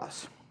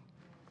Logos.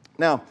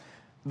 Now,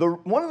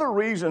 one of the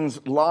reasons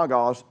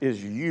Logos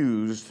is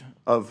used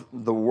of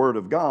the Word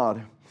of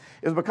God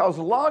is because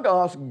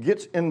Logos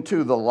gets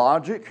into the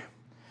logic,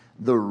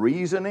 the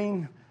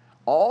reasoning,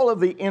 all of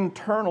the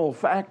internal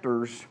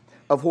factors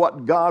of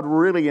what God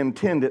really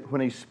intended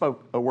when He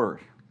spoke a word.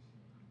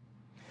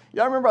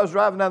 Y'all remember I was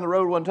driving down the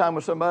road one time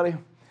with somebody,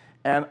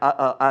 and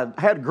I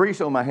had grease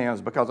on my hands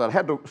because I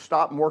had to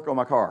stop and work on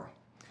my car.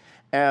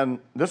 And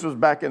this was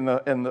back in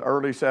the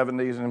early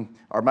 70s,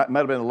 or might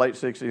have been the late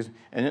 60s.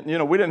 And,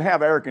 we didn't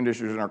have air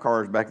conditioners in our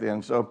cars back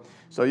then. So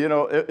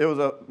it was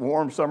a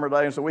warm summer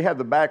day. And so we had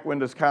the back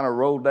windows kind of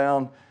rolled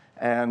down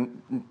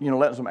and,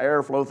 letting some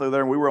air flow through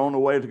there. And we were on the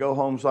way to go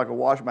home so I could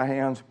wash my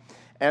hands.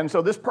 And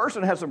so this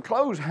person had some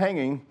clothes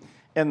hanging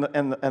in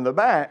the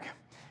back.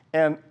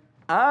 And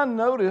I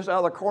noticed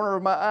out of the corner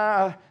of my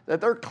eye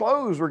that their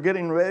clothes were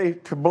getting ready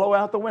to blow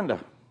out the window.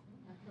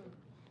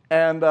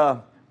 And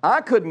I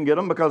couldn't get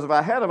them because if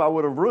I had them, I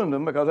would have ruined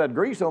them because I had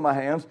grease on my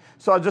hands.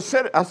 So I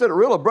said it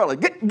real abruptly,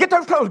 get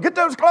those clothes, get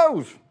those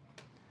clothes.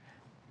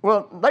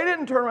 Well, they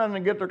didn't turn around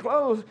and get their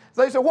clothes.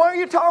 They said, why are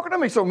you talking to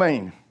me so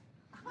mean?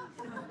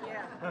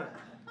 Yeah.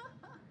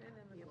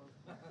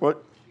 Well,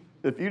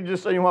 if you'd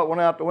just seen what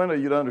went out the window,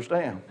 you'd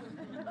understand.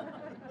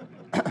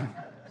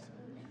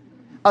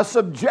 A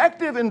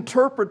subjective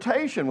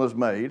interpretation was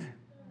made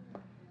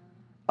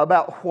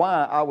about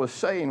why I was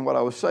saying what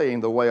I was saying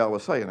the way I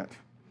was saying it.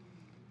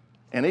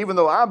 And even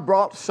though I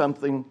brought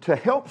something to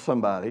help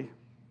somebody,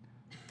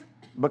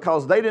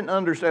 because they didn't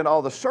understand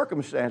all the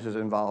circumstances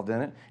involved in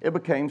it, it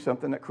became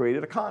something that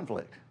created a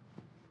conflict.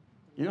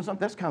 Something,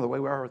 that's kind of the way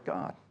we are with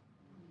God.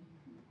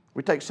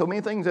 We take so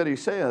many things that He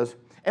says,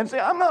 and see,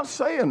 I'm not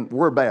saying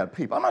we're bad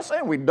people. I'm not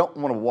saying we don't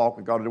want to walk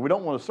with God or we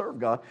don't want to serve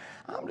God.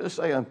 I'm just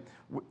saying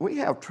we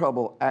have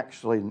trouble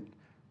actually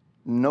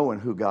knowing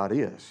who God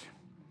is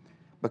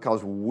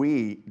because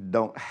we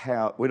don't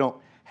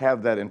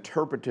have that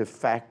interpretive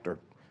factor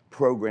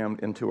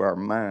programmed into our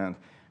mind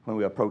when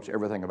we approach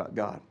everything about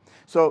God.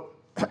 So,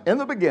 in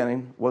the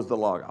beginning was the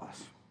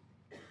Logos.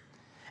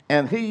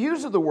 And he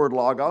uses the word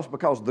Logos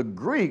because the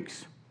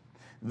Greeks,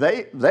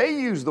 they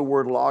use the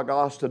word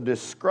Logos to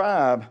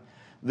describe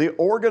the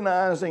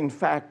organizing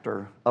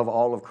factor of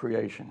all of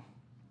creation.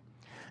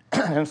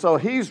 And so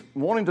he's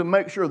wanting to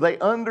make sure they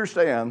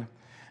understand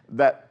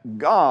that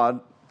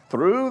God,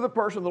 through the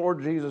person of the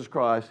Lord Jesus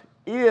Christ,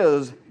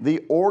 is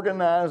the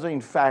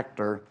organizing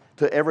factor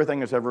to everything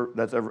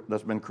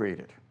that's been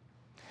created.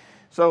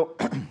 So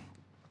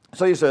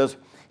he says,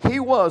 he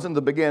was in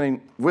the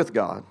beginning with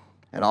God,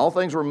 and all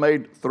things were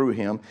made through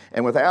him,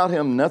 and without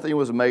him nothing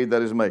was made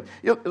that is made.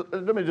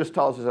 Let me just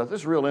toss this out.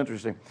 This is real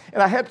interesting.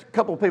 And I had a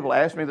couple of people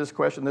ask me this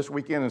question this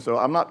weekend, and so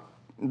I'm not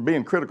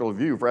being critical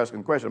of you for asking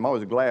a question. I'm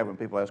always glad when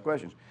people ask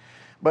questions.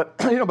 But,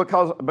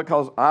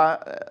 because I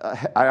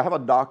have a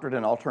doctorate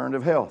in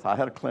alternative health. I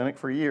had a clinic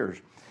for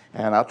years.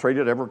 And I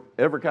treated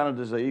every kind of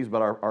disease,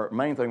 but our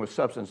main thing was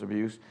substance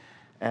abuse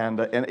and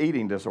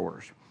eating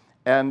disorders.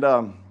 And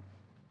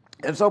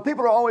so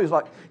people are always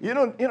like,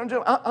 Jim,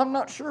 I'm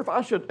not sure if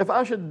I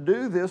should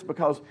do this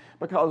because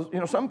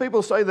some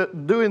people say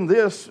that doing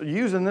this,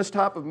 using this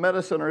type of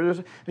medicine or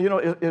this,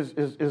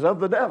 is of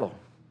the devil.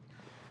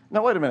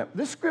 Now wait a minute.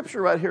 This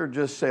scripture right here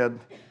just said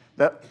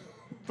that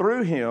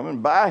through him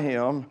and by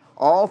him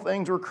all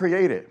things were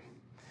created.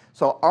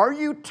 So are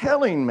you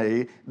telling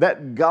me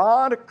that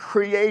God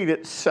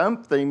created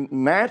something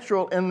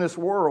natural in this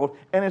world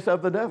and it's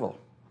of the devil?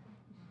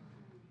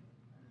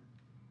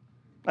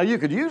 Now you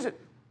could use it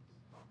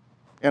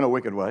in a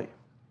wicked way.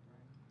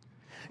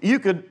 You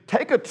could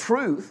take a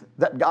truth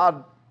that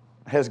God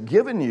has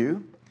given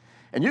you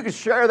and you could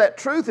share that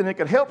truth and it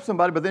could help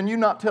somebody, but then you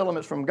not tell them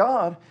it's from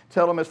God,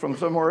 tell them it's from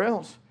somewhere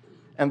else,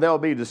 and they'll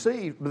be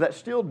deceived, but that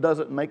still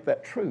doesn't make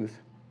that truth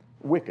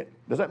wicked.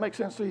 Does that make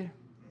sense to you?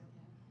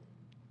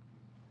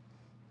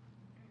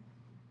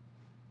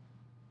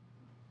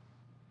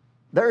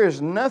 There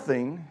is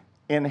nothing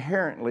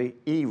inherently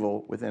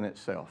evil within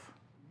itself.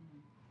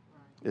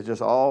 It's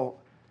just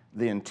all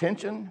the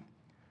intention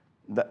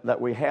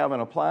that we have in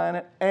applying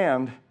it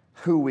and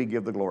who we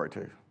give the glory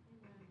to.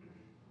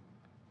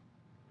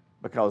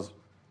 Because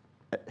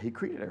he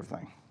created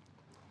everything.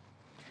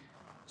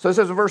 So it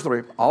says in verse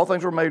 3, all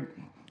things were made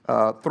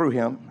through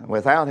him, and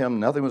without him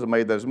nothing was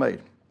made that is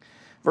made.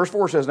 Verse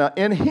 4 says, now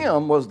in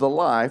him was the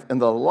life,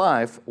 and the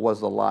life was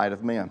the light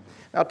of men.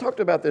 Now I talked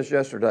about this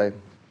yesterday.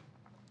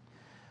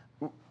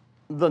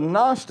 The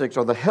Gnostics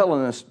or the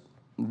Hellenists,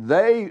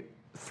 they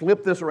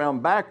flip this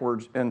around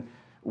backwards, and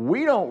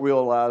we don't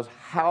realize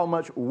how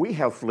much we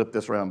have flipped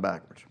this around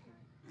backwards.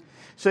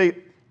 See,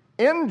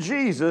 in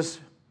Jesus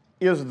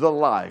is the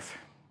life,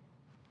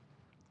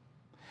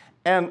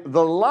 and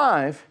the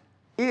life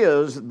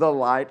is the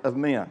light of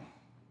men.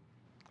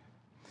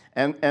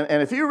 And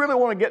if you really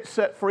want to get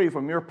set free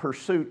from your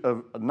pursuit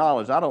of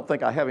knowledge, I don't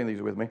think I have any of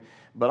these with me,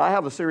 but I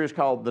have a series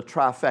called The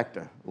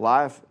Trifecta,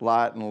 Life,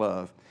 Light, and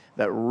Love,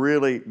 that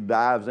really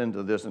dives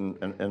into this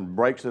and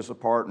breaks this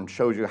apart and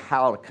shows you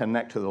how to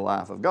connect to the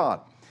life of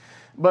God.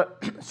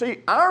 But see,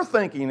 our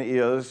thinking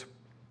is,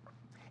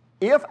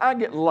 if I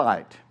get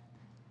light,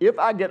 if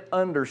I get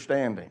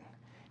understanding,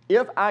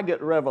 if I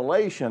get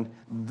revelation,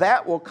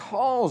 that will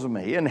cause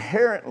me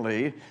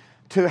inherently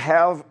to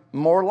have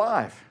more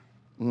life.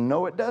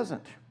 No, it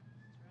doesn't.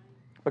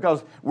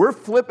 Because we're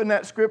flipping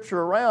that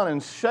scripture around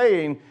and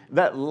saying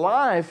that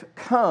life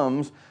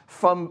comes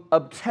from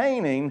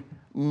obtaining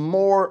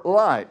more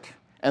light.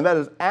 And that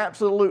is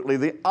absolutely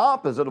the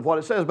opposite of what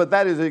it says, but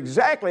that is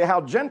exactly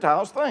how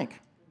Gentiles think.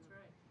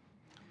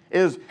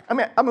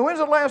 When's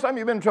the last time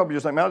you've been in trouble? You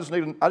say,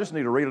 man, I just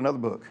need to read another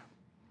book.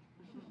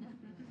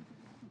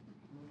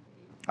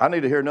 I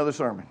need to hear another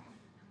sermon.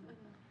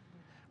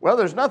 Well,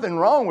 there's nothing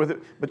wrong with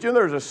it, but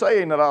there's a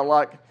saying that I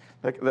like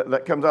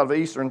that comes out of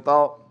Eastern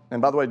thought.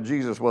 And by the way,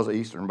 Jesus was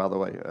Eastern, by the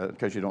way, in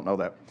case you don't know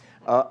that.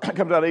 It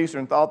comes out of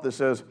Eastern thought that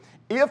says,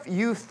 if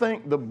you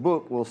think the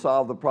book will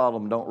solve the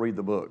problem, don't read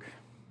the book.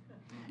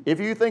 If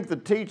you think the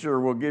teacher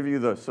will give you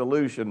the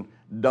solution,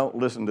 don't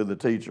listen to the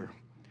teacher.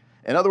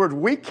 In other words,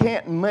 we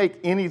can't make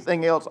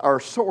anything else our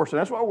source, and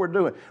that's what we're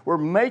doing. We're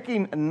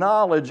making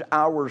knowledge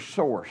our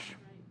source.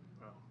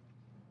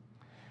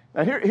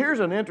 Now, here's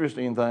an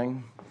interesting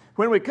thing.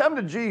 When we come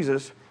to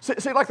Jesus,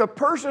 see, like the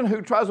person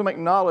who tries to make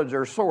knowledge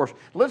their source,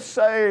 let's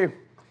say,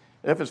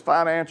 if it's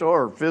financial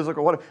or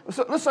physical, whatever.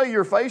 Let's say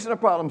you're facing a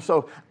problem.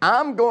 So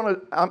I'm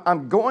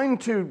going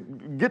to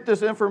get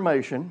this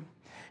information,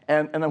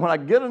 and then when I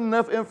get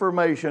enough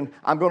information,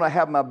 I'm going to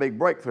have my big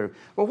breakthrough.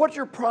 Well, what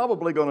you're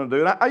probably going to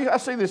do, and I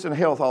see this in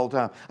health all the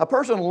time, a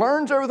person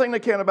learns everything they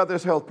can about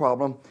this health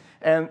problem,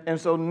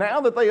 and so now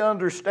that they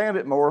understand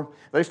it more,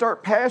 they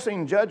start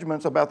passing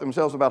judgments about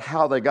themselves about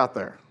how they got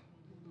there.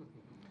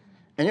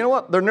 And you know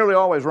what? They're nearly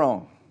always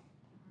wrong.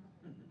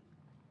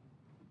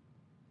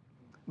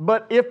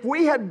 But if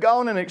we had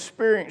gone and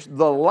experienced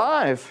the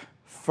life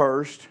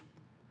first,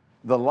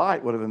 the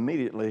light would have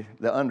immediately,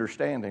 the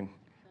understanding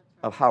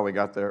of how we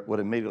got there would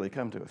immediately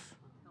come to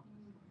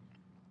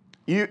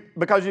us.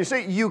 Because you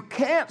see, you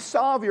can't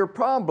solve your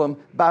problem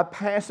by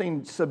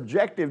passing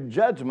subjective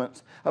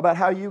judgments about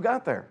how you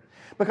got there.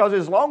 Because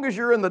as long as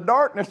you're in the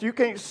darkness, you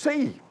can't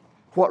see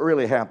what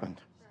really happened.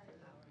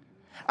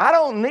 I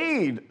don't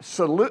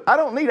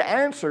need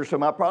answers to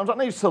my problems.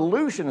 I need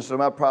solutions to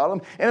my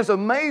problem. And it's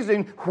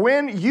amazing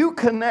when you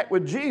connect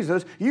with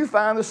Jesus, you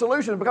find the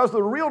solution. Because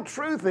the real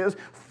truth is,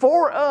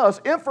 for us,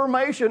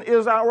 information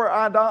is our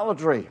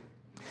idolatry.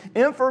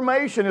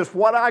 Information is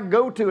what I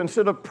go to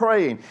instead of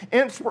praying.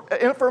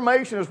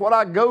 Information is what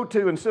I go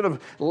to instead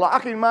of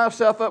locking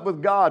myself up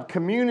with God,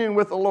 communing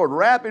with the Lord,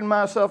 wrapping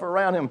myself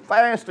around Him,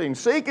 fasting,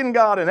 seeking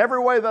God in every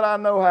way that I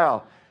know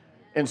how.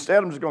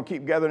 Instead, I'm just going to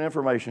keep gathering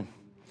information.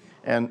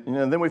 And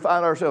then we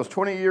find ourselves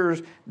 20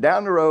 years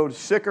down the road,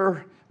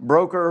 sicker,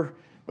 broker,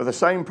 with the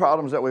same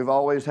problems that we've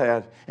always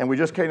had. And we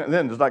just can't,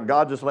 then it's like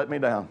God just let me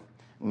down.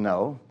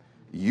 No,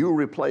 you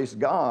replaced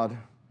God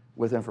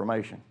with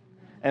information.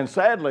 And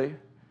sadly,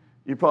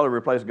 you probably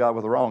replaced God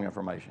with the wrong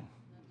information.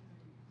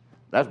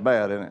 That's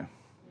bad, isn't it?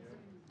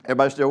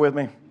 Everybody still with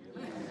me?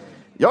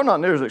 Y'all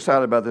not near as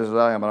excited about this as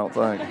I am, I don't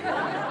think.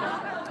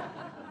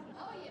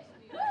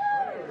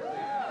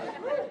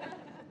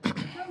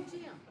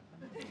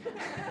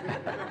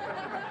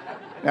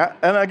 Now,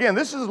 and again,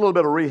 this is a little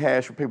bit of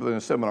rehash for people in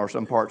the seminar,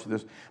 some parts of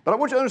this. But I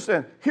want you to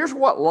understand, here's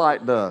what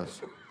light does.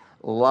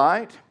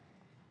 Light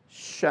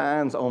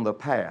shines on the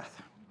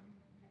path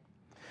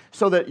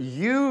so that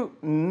you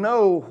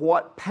know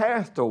what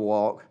path to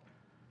walk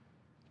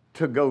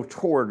to go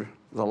toward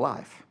the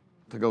life,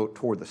 to go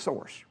toward the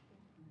source.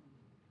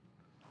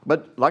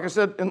 But like I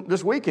said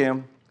this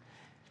weekend,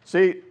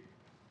 see,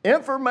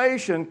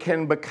 information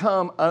can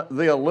become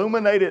the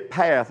illuminated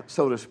path,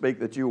 so to speak,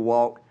 that you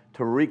walk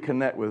to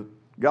reconnect with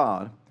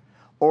God,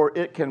 or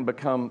it can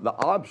become the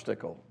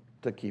obstacle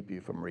to keep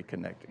you from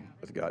reconnecting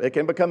with God. It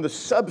can become the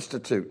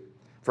substitute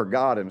for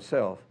God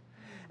Himself.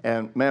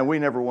 And man, we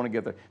never want to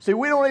get there. See,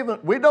 we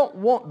don't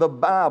want the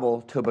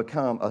Bible to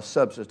become a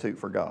substitute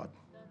for God.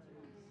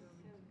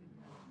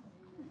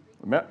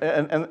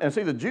 And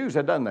see, the Jews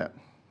had done that.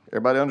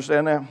 Everybody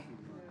understand that?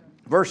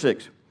 Verse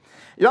 6.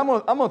 I'm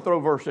going to throw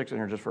verse 6 in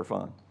here just for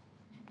fun.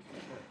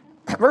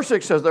 Verse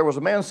 6 says, there was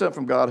a man sent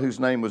from God whose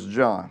name was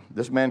John.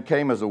 This man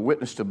came as a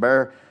witness to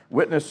bear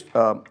witness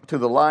to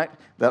the light,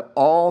 that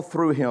all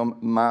through him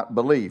might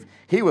believe.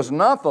 He was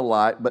not the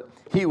light, but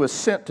he was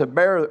sent to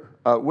bear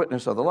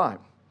witness of the light.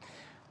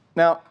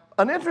 Now,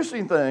 an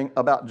interesting thing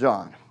about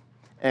John,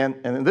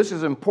 and this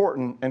is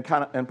important and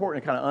kind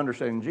of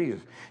understanding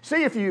Jesus.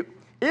 See,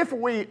 if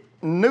we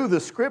knew the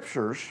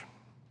Scriptures,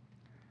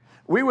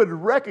 we would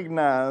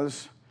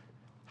recognize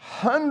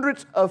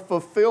hundreds of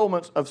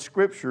fulfillments of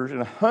Scriptures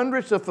and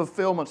hundreds of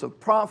fulfillments of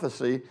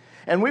prophecy,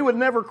 and we would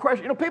never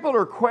question. People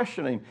are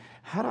questioning,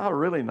 how do I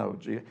really know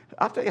Jesus?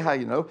 I'll tell you how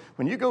you know.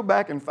 When you go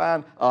back and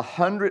find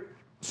 100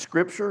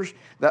 Scriptures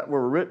that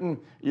were written,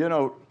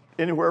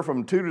 anywhere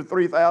from 2,000 to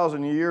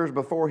 3,000 years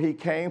before He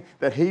came,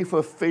 that He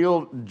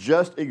fulfilled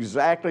just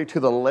exactly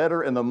to the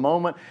letter in the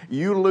moment,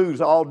 you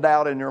lose all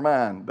doubt in your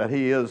mind that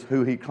He is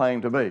who He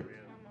claimed to be.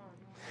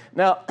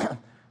 Now,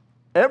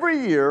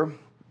 every year,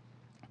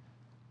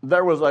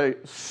 there was a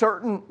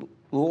certain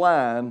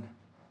line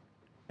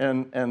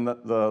in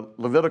the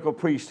Levitical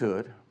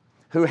priesthood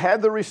who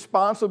had the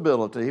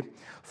responsibility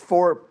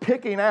for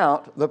picking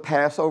out the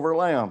Passover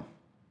lamb.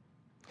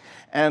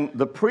 And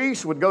the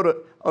priests would go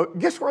to,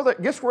 guess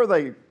where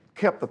they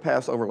kept the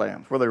Passover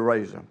lambs, where they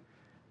raised them?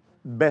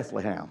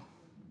 Bethlehem.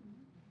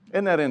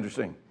 Isn't that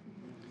interesting?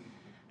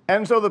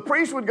 And so the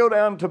priests would go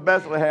down to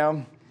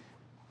Bethlehem,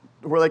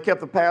 where they kept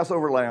the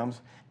Passover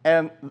lambs,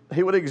 And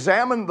he would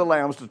examine the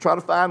lambs to try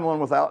to find one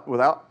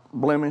without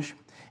blemish.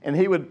 And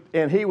he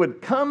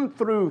would come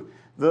through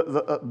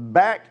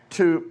back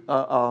to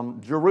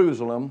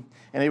Jerusalem,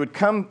 and he would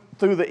come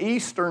through the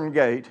eastern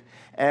gate.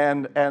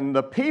 And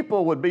the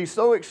people would be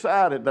so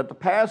excited that the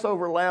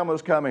Passover lamb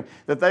was coming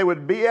that they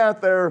would be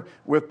out there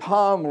with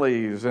palm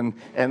leaves, and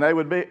they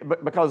would be,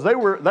 because they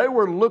were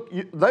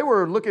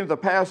looking at the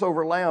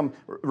Passover lamb,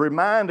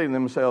 reminding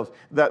themselves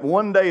that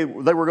one day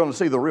they were going to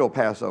see the real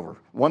Passover.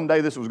 One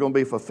day this was going to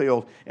be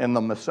fulfilled in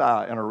the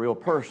Messiah, in a real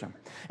person.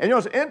 And you know,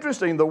 it's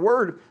interesting, the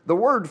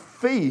word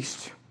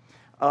feast,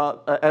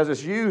 as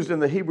it's used in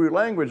the Hebrew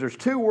language, there's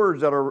two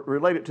words that are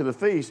related to the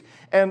feast.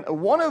 And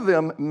one of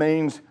them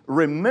means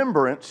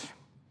remembrance,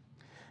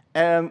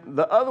 and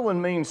the other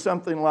one means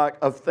something like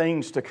of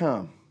things to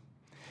come.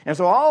 And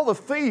so all the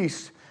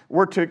feasts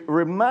were to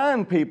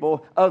remind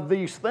people of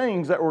these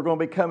things that were going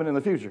to be coming in the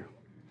future.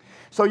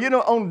 So, you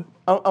know,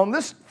 on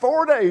this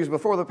 4 days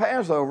before the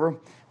Passover,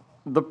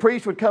 the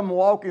priest would come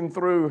walking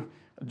through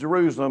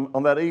Jerusalem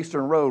on that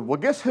eastern road. Well,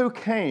 guess who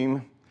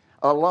came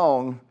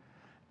along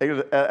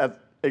at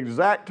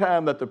exact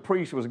time that the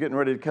priest was getting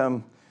ready to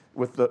come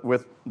with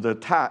the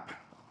type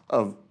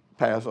of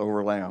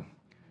Passover lamb?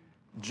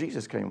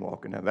 Jesus came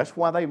walking down. That's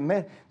why they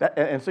met.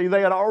 And see,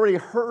 they had already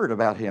heard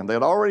about him. They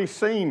had already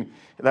seen,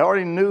 they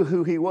already knew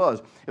who he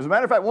was. As a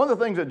matter of fact, one of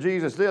the things that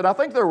Jesus did, I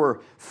think there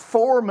were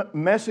 4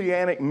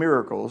 messianic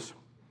miracles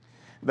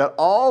that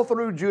all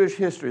through Jewish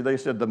history, they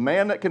said the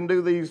man that can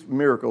do these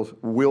miracles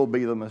will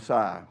be the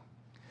Messiah.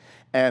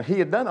 And he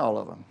had done all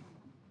of them,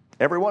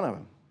 every one of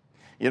them.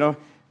 You know,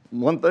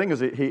 one thing is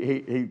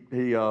he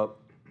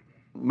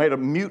made a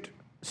mute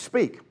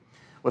speak.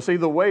 Well, see,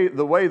 the way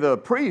the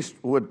priest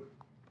would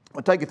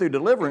take you through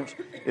deliverance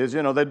is,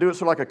 you know, they'd do it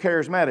sort of like a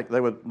charismatic.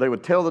 They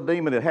would tell the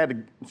demon it had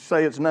to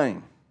say its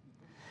name.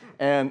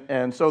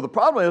 And so the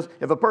problem is,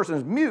 if a person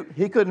is mute,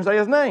 he couldn't say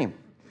his name.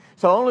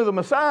 So only the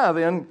Messiah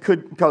then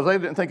could, because they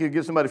didn't think he'd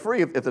get somebody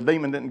free if the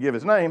demon didn't give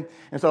his name.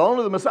 And so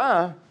only the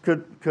Messiah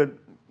could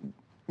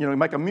you know,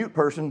 make a mute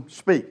person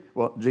speak.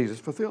 Well, Jesus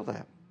fulfilled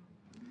that.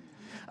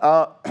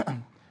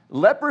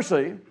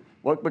 Leprosy,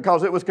 well,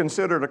 because it was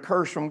considered a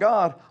curse from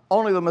God,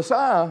 only the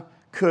Messiah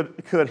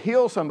could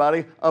heal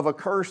somebody of a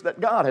curse that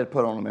God had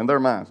put on them in their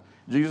minds.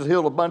 Jesus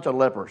healed a bunch of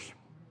lepers.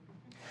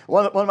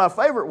 One of my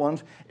favorite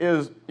ones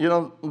is, you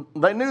know,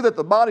 they knew that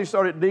the body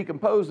started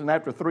decomposing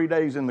after 3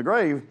 days in the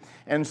grave,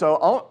 and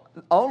so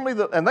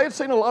and they'd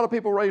seen a lot of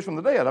people raised from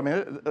the dead. I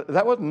mean,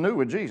 that wasn't new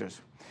with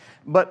Jesus.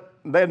 But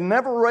they'd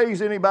never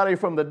raised anybody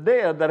from the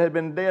dead that had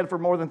been dead for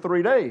more than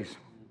 3 days.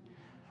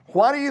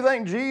 Why do you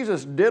think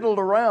Jesus diddled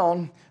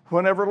around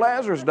whenever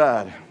Lazarus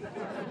died?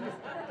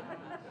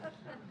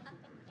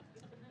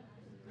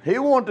 He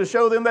wanted to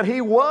show them that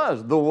he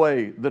was the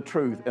way, the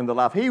truth, and the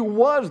life. He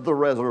was the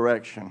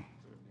resurrection.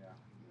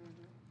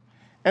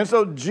 And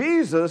so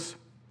Jesus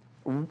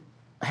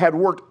had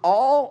worked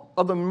all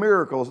of the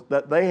miracles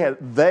that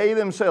they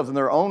themselves in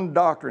their own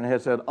doctrine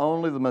had said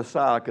only the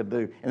Messiah could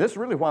do. And this is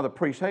really why the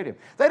priests hated him.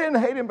 They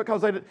didn't hate him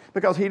because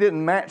he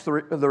didn't match the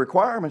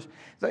requirements.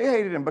 They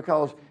hated him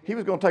because he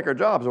was going to take our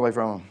jobs away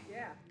from them.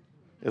 Yeah.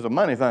 It's a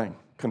money thing.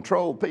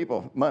 Control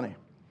people, money.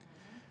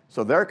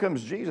 So there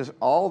comes Jesus.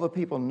 All the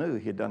people knew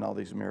he had done all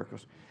these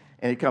miracles.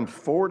 And he comes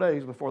 4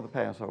 days before the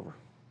Passover.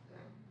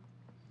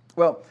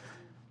 Well,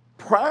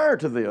 prior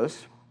to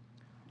this,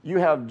 you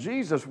have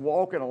Jesus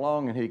walking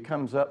along, and he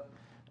comes up,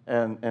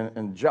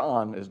 and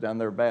John is down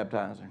there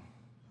baptizing.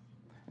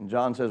 And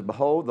John says,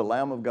 "Behold, the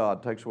Lamb of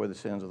God takes away the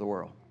sins of the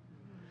world."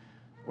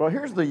 Well,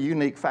 here's the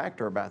unique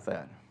factor about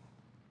that.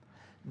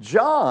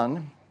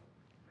 John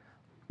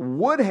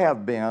would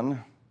have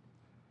been,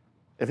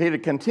 if he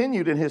had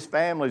continued in his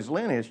family's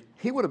lineage,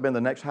 he would have been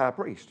the next high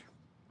priest.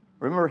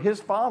 Remember,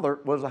 his father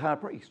was a high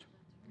priest.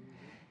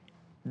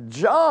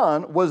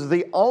 John was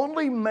the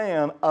only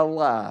man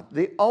alive,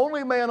 the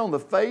only man on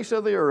the face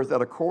of the earth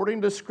that,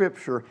 according to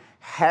Scripture,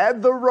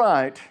 had the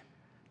right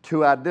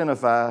to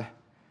identify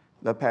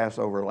the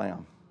Passover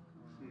lamb.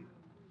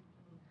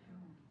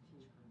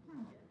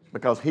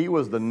 Because he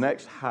was the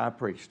next high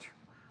priest.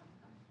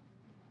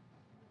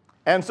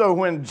 And so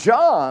when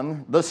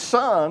John, the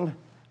son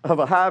of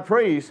a high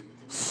priest,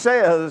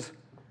 says,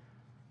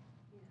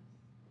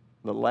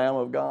 "The Lamb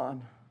of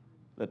God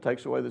that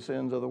takes away the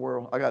sins of the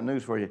world," I got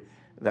news for you.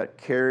 That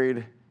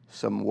carried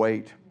some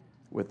weight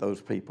with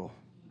those people.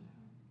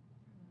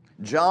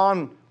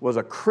 John was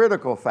a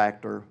critical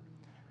factor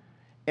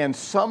and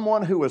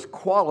someone who was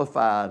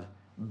qualified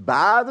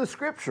by the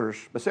Scriptures.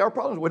 But see, our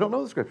problem is we don't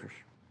know the Scriptures.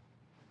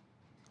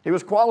 He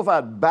was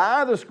qualified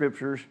by the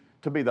Scriptures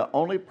to be the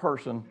only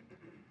person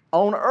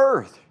on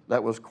earth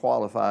that was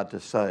qualified to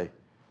say,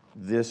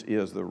 this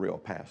is the real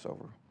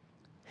Passover.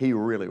 He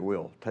really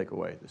will take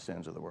away the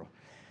sins of the world.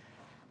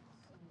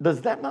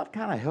 Does that not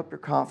kind of help your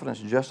confidence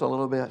just a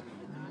little bit?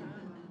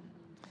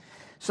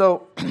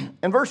 So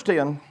in verse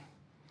 10,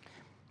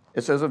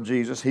 it says of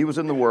Jesus, he was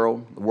in the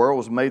world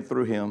was made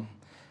through him,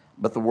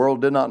 but the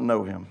world did not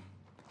know him.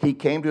 He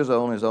came to his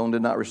own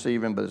did not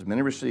receive him, but as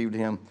many received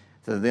him,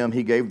 to them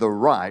he gave the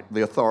right,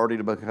 the authority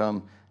to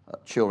become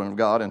children of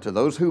God, and to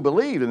those who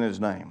believed in his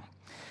name,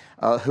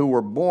 who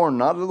were born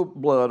not of the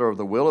blood or of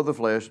the will of the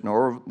flesh,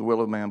 nor of the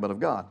will of man, but of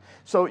God.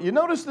 So you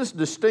notice this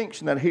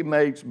distinction that he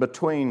makes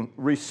between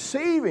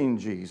receiving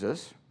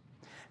Jesus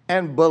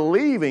and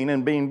believing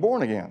and being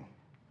born again.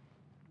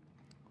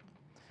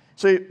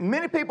 See,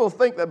 many people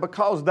think that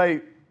because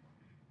they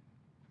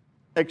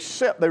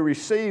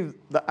receive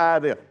the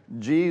idea,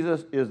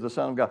 Jesus is the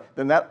Son of God,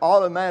 then that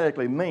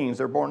automatically means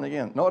they're born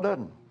again. No, it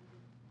doesn't.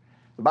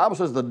 The Bible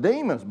says the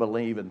demons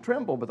believe and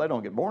tremble, but they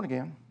don't get born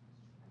again.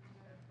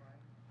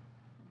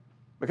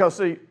 Because,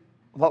 see,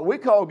 what we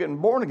call getting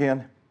born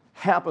again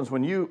happens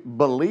when you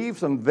believe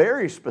some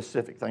very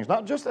specific things.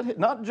 Not just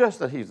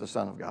that he's the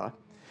Son of God,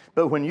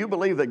 but when you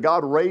believe that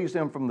God raised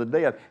him from the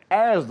dead,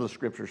 as the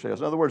Scripture says.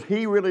 In other words,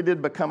 he really did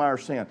become our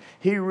sin.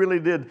 He really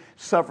did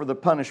suffer the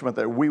punishment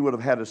that we would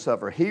have had to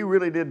suffer. He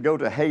really did go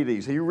to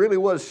Hades. He really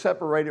was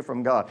separated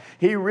from God.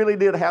 He really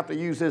did have to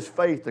use his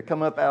faith to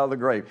come up out of the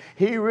grave.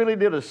 He really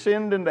did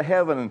ascend into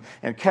heaven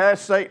and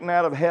cast Satan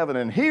out of heaven.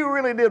 And he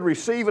really did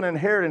receive an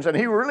inheritance. And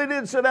he really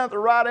did sit down at the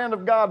right hand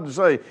of God and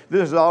say,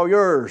 this is all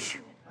yours.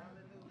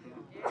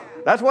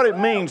 That's what it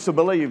means to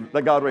believe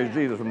that God raised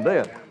Jesus from the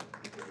dead.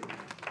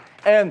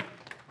 And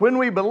when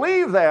we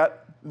believe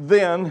that,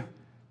 then,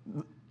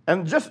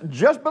 and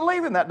just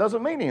believing that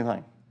doesn't mean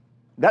anything.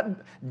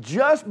 That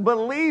just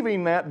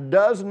believing that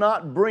does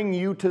not bring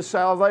you to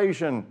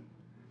salvation.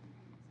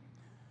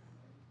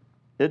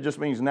 It just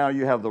means now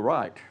you have the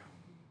right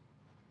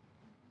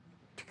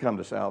to come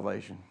to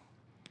salvation.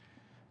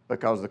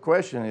 Because the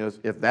question is,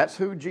 if that's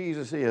who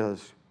Jesus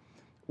is,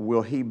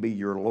 will he be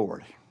your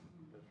Lord?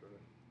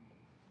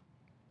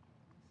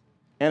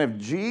 And if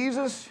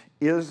Jesus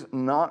is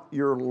not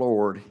your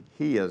Lord,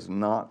 he is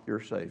not your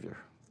Savior.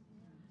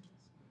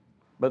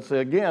 But see,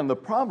 again, the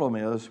problem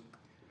is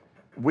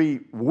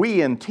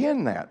we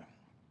intend that.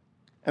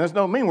 And it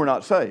doesn't mean we're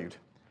not saved,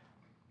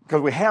 because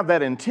we have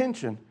that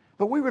intention,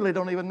 but we really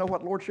don't even know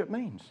what lordship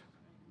means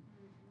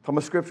from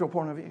a scriptural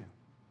point of view.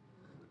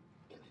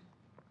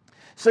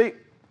 See,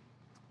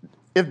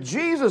 if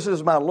Jesus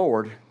is my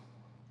Lord,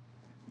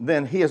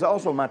 then he is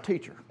also my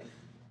teacher.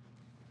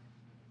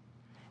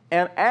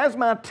 And as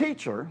my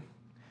teacher,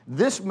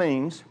 this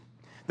means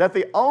that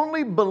the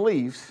only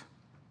beliefs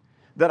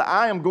that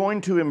I am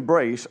going to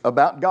embrace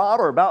about God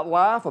or about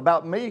life,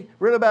 about me,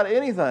 really about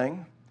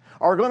anything,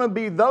 are going to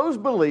be those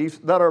beliefs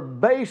that are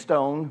based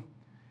on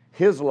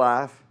his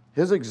life,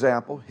 his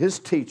example, his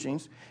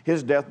teachings,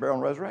 his death, burial,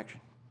 and resurrection.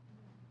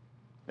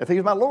 If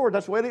he's my Lord,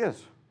 that's the way it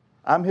is.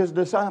 I'm his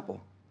disciple.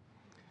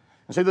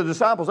 And see, the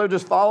disciples, they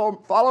just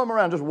follow him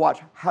around, just watch.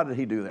 How did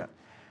he do that?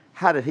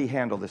 How did he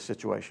handle this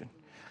situation?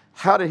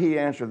 How did he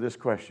answer this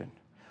question?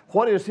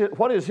 What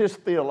is his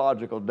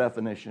theological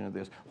definition of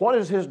this? What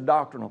is his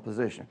doctrinal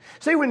position?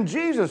 See, when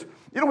Jesus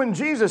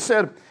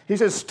said, he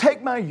says,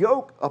 take my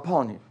yoke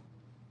upon you.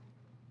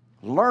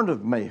 Learn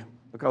of me,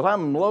 because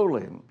I'm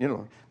lowly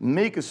and,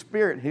 meek of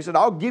spirit. He said,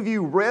 I'll give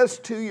you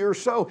rest to your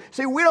soul.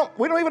 See, we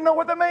don't even know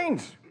what that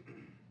means.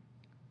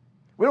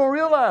 We don't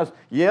realize,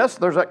 yes,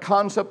 there's that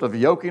concept of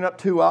yoking up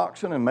two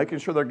oxen and making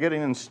sure they're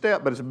getting in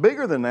step, but it's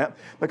bigger than that,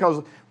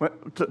 because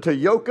to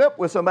yoke up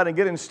with somebody and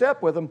get in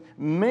step with them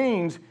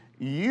means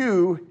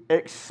you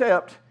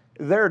accept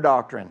their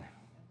doctrine.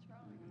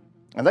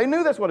 And they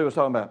knew that's what he was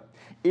talking about.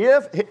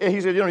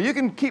 He said, you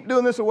can keep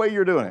doing this the way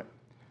you're doing it.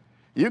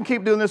 You can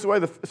keep doing this the way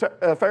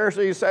the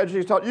Pharisees,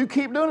 Sadducees taught. You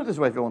keep doing it this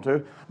way if you want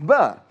to.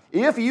 But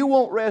if you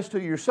want rest to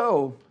your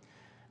soul,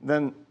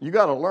 then you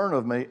got to learn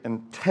of me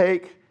and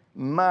take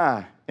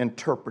my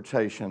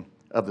interpretation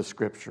of the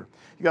Scripture.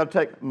 You got to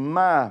take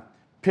my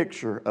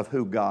picture of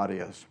who God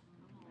is.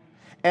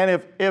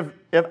 And if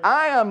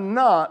I am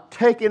not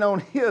taking on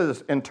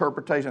his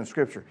interpretation of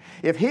Scripture,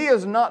 if he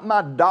is not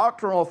my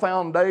doctrinal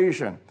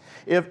foundation,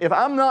 if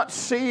I'm not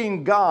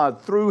seeing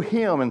God through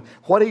him and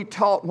what he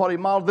taught and what he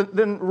modeled,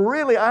 then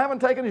really I haven't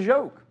taken his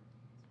yoke,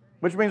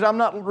 which means I'm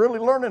not really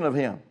learning of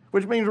him,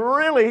 which means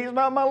really he's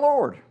not my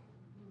Lord.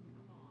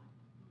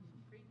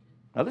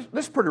 Now this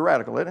is pretty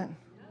radical, isn't it?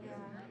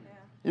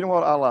 You know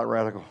what? I like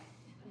radical.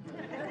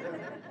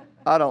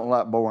 I don't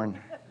like boring.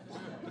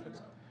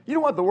 You know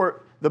what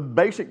the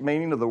basic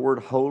meaning of the word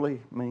holy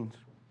means?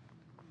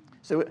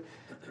 So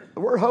the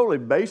word holy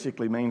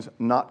basically means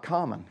not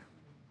common.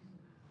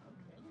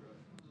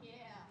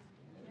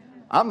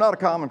 I'm not a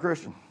common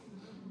Christian.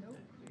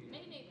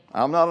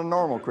 I'm not a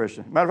normal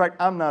Christian. Matter of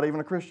fact, I'm not even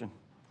a Christian.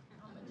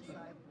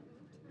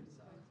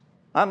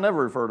 I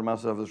never refer to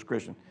myself as a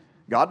Christian.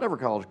 God never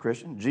called us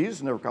Christian.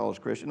 Jesus never called us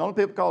Christian. The only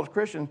people called us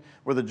Christian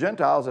were the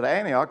Gentiles at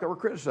Antioch that were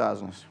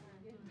criticizing us.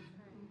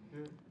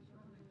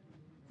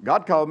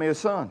 God called me his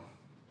son.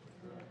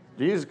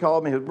 Jesus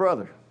called me his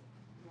brother.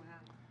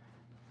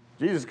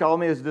 Jesus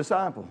called me his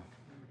disciple.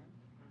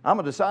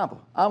 I'm a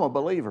disciple. I'm a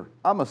believer.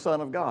 I'm a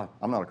son of God.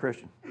 I'm not a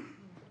Christian.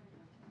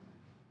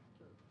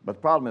 But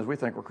the problem is we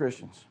think we're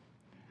Christians.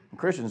 And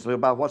Christians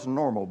live by what's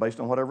normal based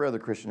on what every other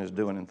Christian is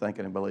doing and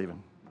thinking and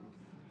believing.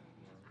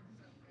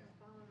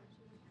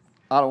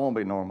 I don't want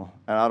to be normal,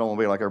 and I don't want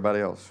to be like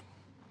everybody else.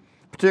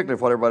 Particularly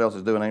if what everybody else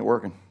is doing ain't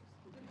working.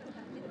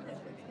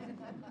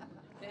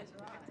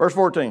 Verse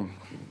 14.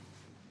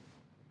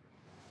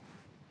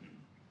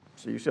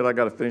 So you said I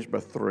got to finish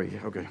by 3.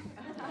 Okay.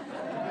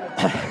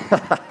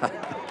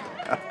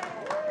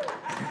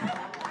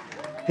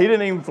 He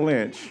didn't even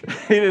flinch.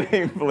 He didn't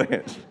even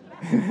flinch.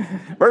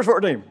 Verse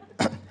 14.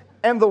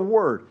 And the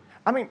Word.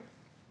 I mean,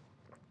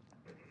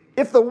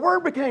 if the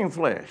Word became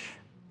flesh,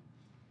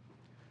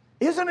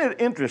 isn't it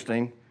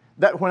interesting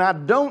that when I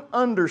don't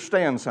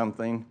understand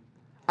something,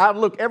 I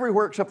look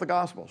everywhere except the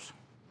Gospels?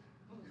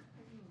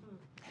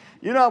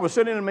 You know, I was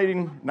sitting in a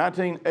meeting,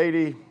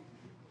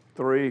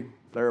 1983,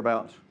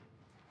 thereabouts,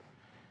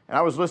 and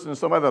I was listening to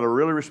somebody that I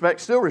really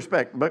still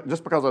respect, but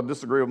just because I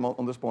disagree with them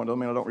on this point doesn't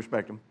mean I don't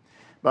respect them.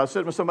 But I was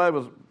sitting with somebody who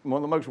was one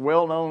of the most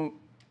well-known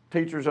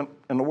teachers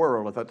in the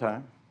world at that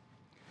time.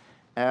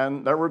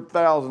 And there were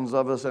thousands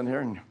of us in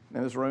here in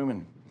this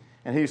room.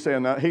 And he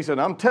said,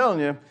 I'm telling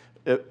you,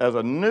 as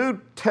a New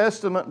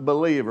Testament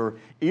believer,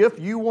 if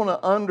you want to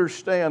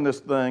understand this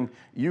thing,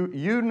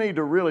 you need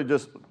to really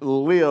just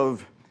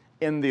live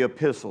in the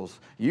epistles.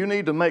 You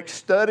need to make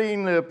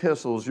studying the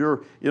epistles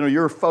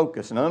your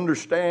focus and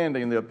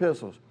understanding the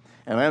epistles.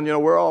 And then,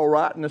 we're all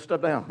writing this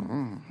stuff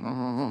down.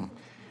 And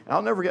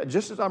I'll never forget,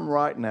 just as I'm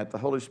writing that, the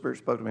Holy Spirit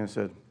spoke to me and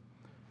said,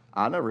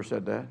 I never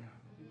said that.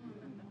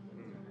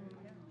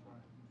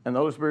 And the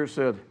Holy Spirit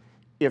said,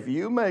 if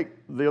you make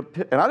and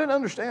I didn't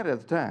understand it at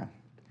the time.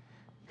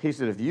 He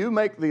said, if you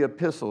make the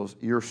epistles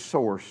your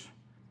source,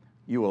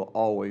 you will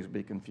always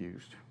be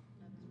confused.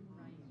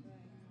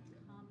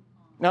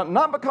 Now,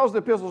 not because the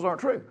epistles aren't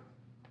true,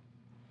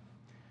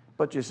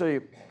 but you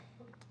see,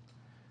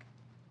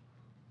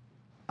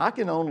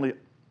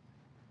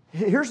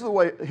 here's the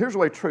way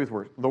truth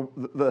works.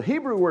 The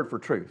Hebrew word for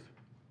truth,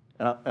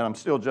 and I'm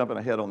still jumping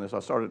ahead on this. I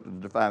started to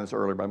define this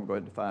earlier, but I'm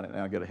going to define it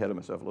now. I'll get ahead of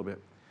myself a little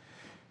bit.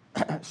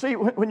 See,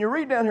 when you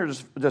read down here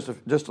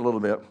just a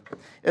little bit,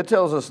 it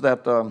tells us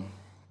that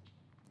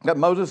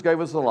Moses gave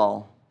us the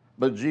law,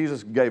 but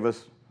Jesus gave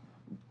us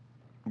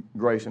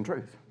grace and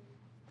truth.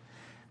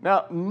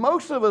 Now,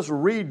 most of us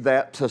read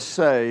that to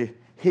say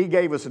he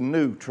gave us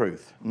new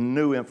truth,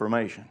 new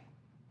information.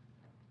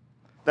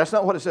 That's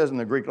not what it says in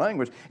the Greek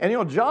language.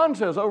 And John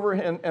says over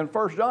in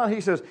 1 John,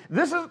 he says,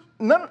 this is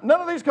none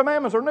of these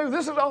commandments are new.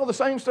 This is all the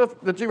same stuff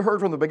that you've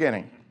heard from the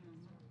beginning.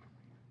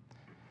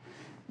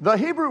 The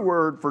Hebrew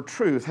word for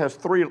truth has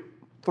three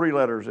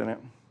letters in it.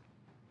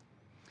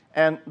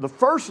 And the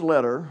first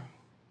letter,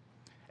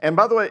 and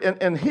by the way,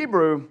 in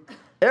Hebrew,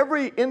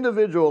 every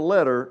individual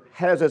letter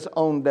has its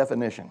own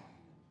definition.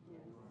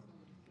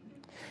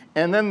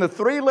 And then the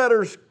 3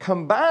 letters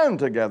combined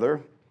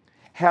together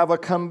have a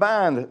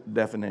combined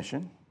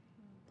definition.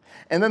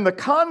 And then the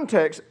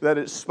context that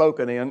it's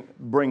spoken in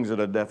brings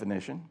it a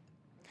definition.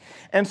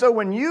 And so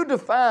when you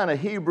define a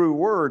Hebrew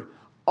word,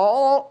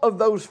 all of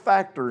those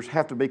factors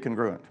have to be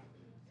congruent.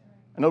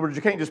 In other words,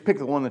 you can't just pick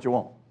the one that you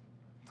want.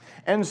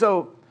 And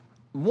so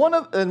one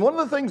of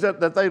the things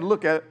that they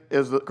look at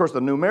is, of course,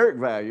 the numeric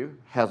value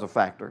has a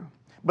factor.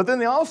 But then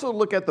they also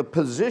look at the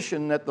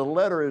position that the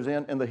letter is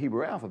in the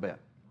Hebrew alphabet.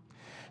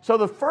 So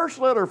the first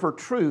letter for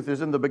truth is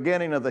in the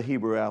beginning of the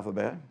Hebrew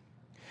alphabet.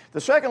 The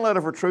second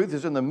letter for truth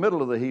is in the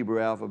middle of the Hebrew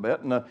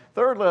alphabet. And the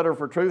third letter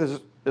for truth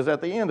is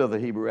at the end of the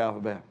Hebrew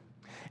alphabet.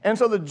 And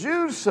so the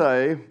Jews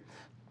say,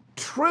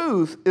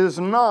 truth is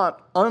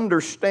not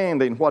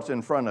understanding what's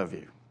in front of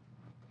you.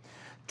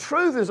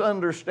 Truth is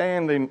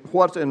understanding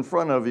what's in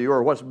front of you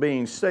or what's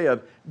being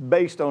said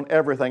based on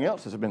everything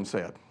else that's been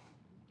said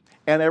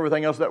and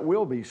everything else that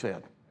will be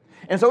said.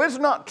 And so it's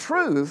not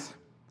truth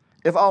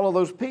if all of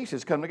those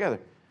pieces come together.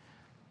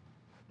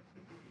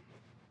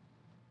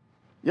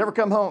 You ever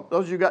come home,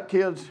 those of you got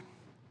kids,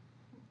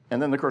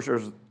 and then of course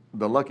there's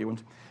the lucky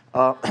ones.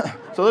 So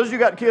those of you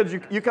got kids,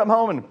 you come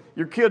home and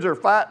your kids are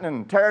fighting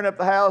and tearing up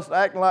the house,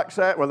 acting like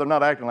savages. Well, they're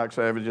not acting like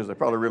savages, they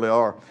probably really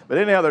are. But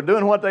anyhow, they're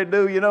doing what they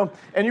do,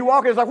 And you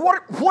walk in, it's like,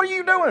 what are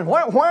you doing?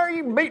 Why are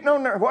you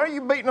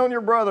beating on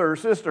your brother or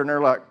sister? And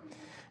they're like,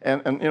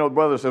 and the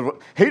brother says, well,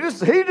 he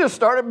just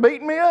started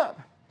beating me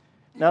up.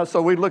 Now,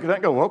 so we look at that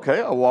and go,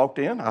 okay, I walked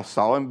in, I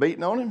saw him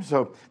beating on him,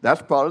 so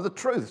that's part of the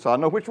truth. So I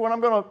know which one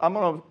I'm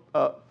gonna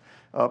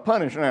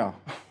punish now,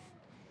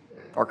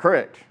 or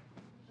correct.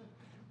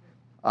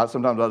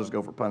 Sometimes I just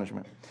go for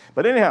punishment.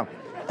 But anyhow,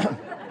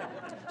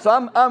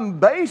 so I'm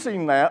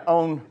basing that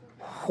on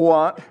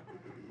what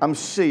I'm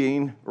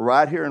seeing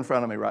right here in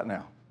front of me right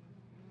now.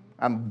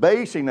 I'm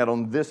basing that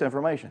on this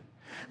information.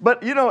 But,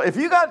 if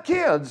you got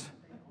kids,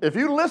 if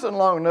you listen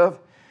long enough,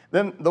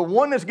 then the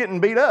one that's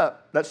getting beat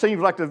up, that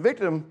seems like the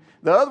victim,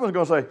 the other one's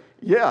going to say,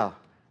 yeah,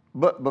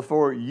 but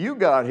before you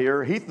got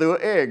here, he threw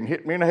an egg and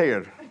hit me in the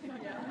head.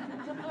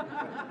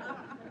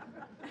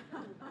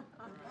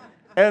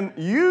 And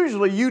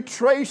usually you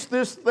trace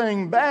this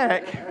thing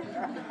back,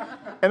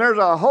 and there's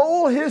a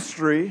whole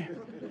history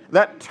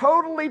that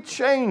totally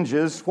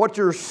changes what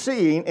you're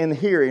seeing and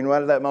hearing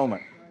right at that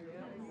moment.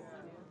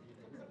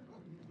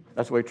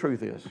 That's the way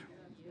truth is.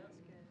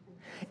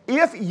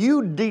 If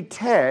you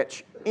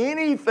detach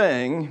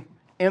anything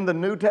in the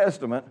New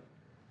Testament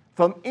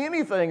from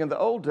anything in the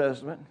Old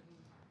Testament,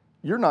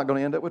 you're not going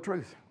to end up with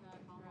truth.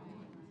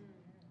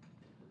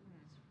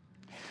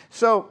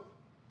 So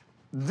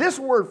this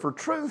word for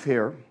truth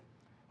here,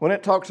 when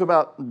it talks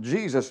about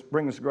Jesus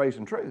bringing us grace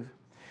and truth,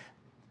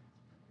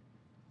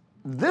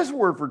 this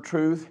word for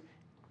truth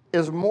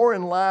is more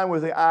in line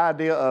with the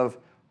idea of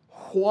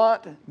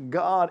what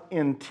God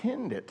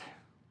intended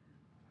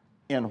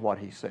in what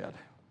he said.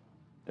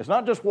 It's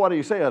not just what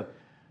he said,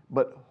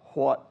 but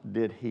what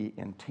did he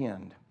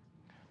intend?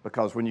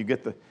 Because when you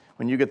get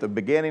the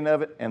beginning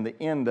of it and the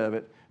end of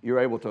it, you're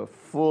able to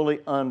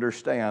fully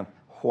understand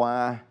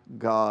why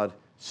God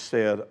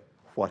said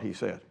what he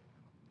said.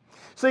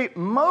 See,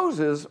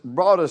 Moses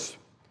brought us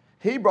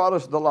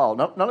the law.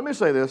 Now let me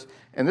say this,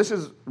 and this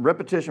is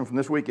repetition from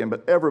this weekend,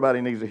 but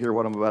everybody needs to hear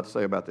what I'm about to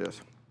say about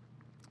this.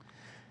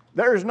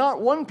 There is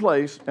not one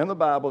place in the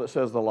Bible that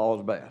says the law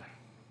is bad.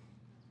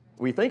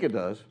 We think it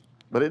does,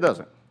 but it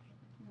doesn't.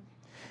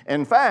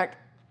 In fact,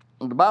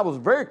 the Bible is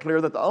very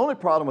clear that the only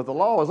problem with the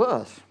law is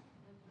us.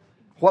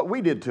 What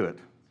we did to it.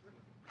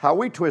 How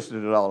we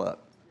twisted it all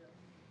up.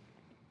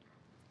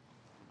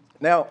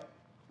 Now,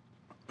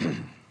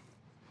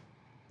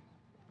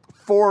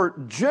 for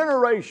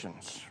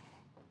generations,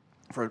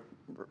 for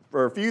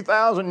a few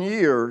thousand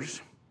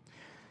years,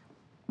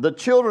 the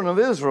children of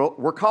Israel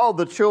were called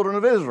the children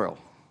of Israel.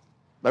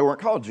 They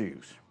weren't called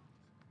Jews.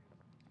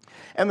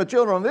 And the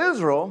children of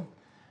Israel,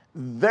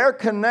 their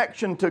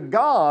connection to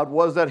God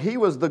was that he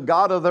was the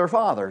God of their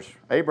fathers,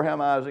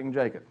 Abraham, Isaac, and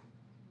Jacob.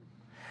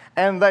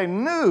 And they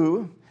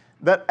knew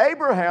that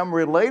Abraham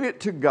related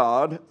to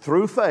God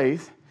through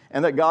faith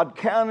and that God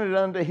counted it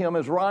unto him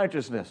as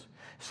righteousness.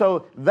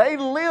 So they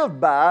lived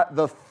by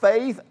the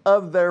faith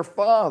of their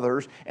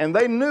fathers, and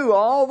they knew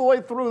all the way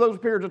through those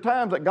periods of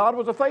time that God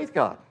was a faith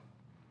God.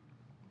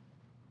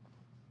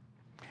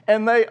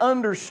 And they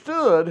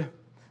understood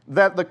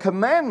that the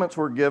commandments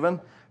were given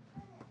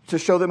to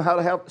show them how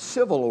to have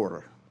civil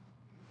order,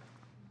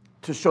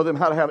 to show them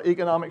how to have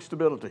economic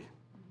stability,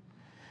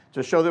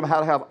 to show them how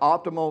to have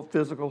optimal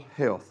physical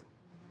health,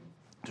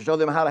 to show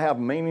them how to have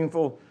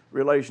meaningful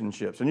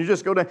relationships. And you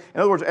just go down, in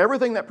other words,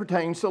 everything that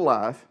pertains to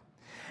life.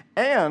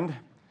 And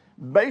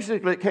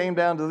basically it came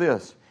down to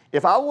this.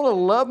 If I want to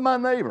love my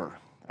neighbor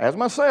as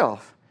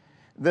myself,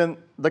 then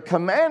the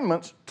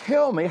commandments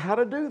tell me how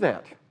to do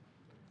that.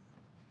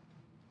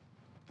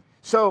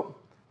 So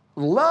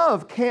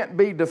love can't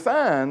be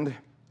defined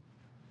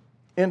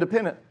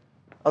independent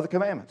of the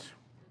commandments.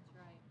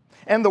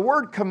 And the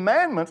word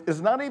commandments is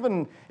not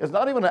even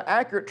an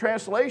accurate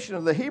translation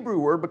of the Hebrew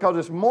word because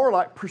it's more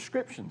like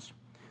prescriptions.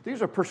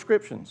 These are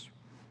prescriptions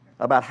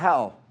about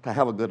how to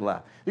have a good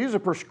life. These are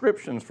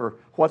prescriptions for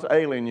what's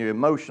ailing you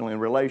emotionally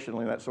and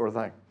relationally and that sort of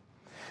thing.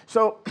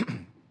 So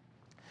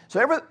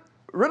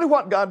really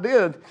what God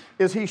did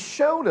is he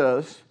showed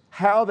us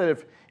how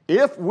that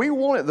if we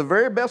wanted the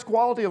very best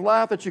quality of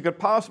life that you could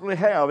possibly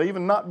have,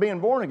 even not being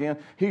born again,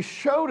 he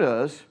showed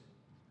us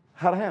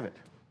how to have it.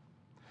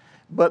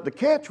 But the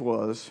catch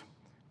was,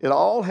 it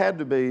all had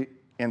to be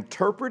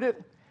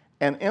interpreted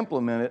and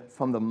implemented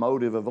from the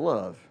motive of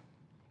love.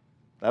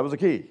 That was the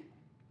key.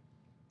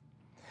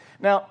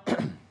 Now,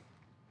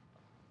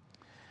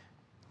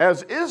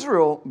 as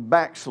Israel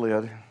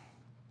backslid,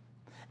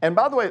 and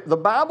by the way, the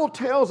Bible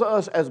tells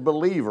us as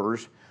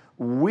believers,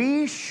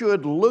 we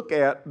should look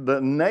at the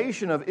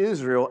nation of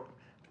Israel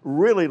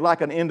really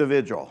like an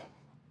individual.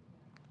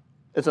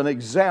 It's an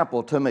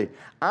example to me.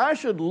 I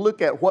should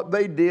look at what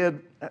they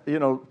did,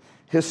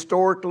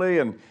 historically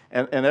and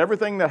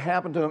everything that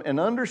happened to them and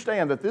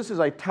understand that this is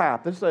a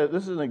type, this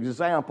is an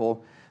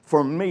example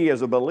for me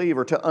as a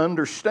believer to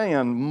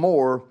understand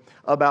more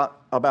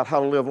about how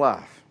to live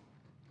life.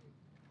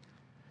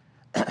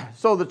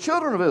 So the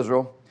children of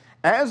Israel,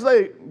 as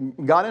they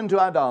got into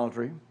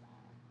idolatry,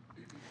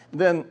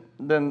 then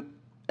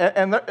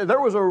there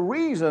was a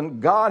reason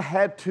God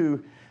had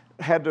to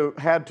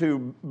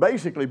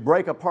basically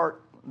break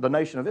apart the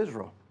nation of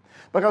Israel.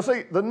 Because,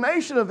 see, the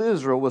nation of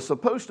Israel was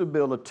supposed to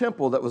build a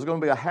temple that was going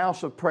to be a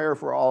house of prayer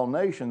for all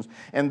nations,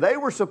 and they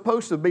were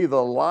supposed to be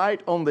the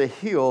light on the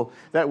hill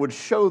that would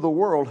show the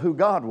world who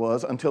God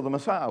was until the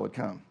Messiah would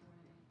come.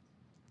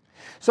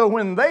 So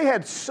when they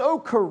had so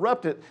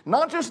corrupted,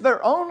 not just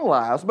their own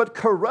lives, but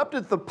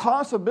corrupted the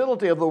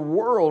possibility of the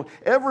world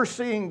ever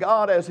seeing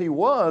God as he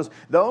was,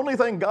 the only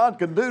thing God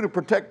could do to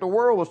protect the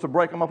world was to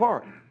break them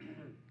apart.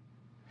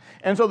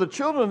 And so the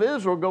children of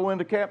Israel go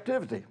into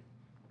captivity.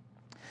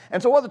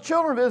 And so while the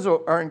children of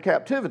Israel are in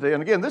captivity,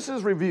 and again, this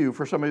is review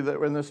for somebody that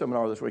were in this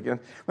seminar this weekend.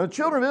 When the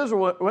children of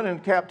Israel went in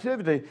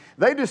captivity,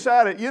 they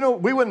decided,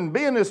 we wouldn't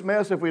be in this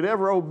mess if we'd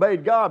ever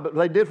obeyed God, but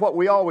they did what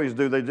we always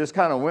do. They just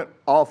kind of went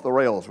off the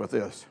rails with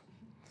this.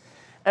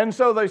 And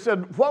so they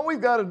said, what we've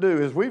got to do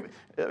is we've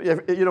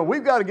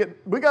got to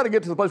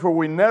get to the place where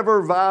we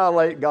never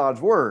violate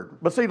God's word.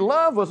 But see,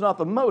 love was not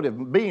the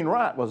motive. Being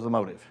right was the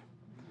motive.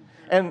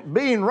 And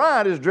being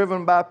right is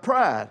driven by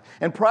pride.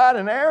 And pride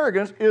and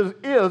arrogance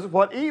is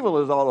what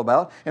evil is all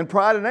about. And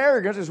pride and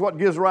arrogance is what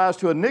gives rise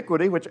to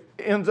iniquity, which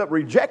ends up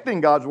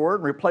rejecting God's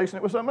word and replacing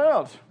it with something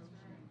else.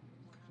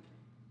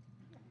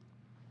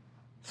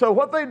 So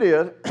what they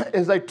did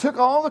is they took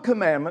all the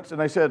commandments and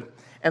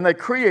they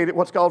created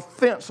what's called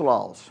fence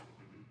laws.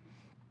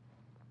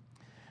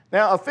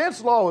 Now, a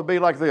fence law would be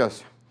like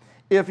this.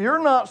 If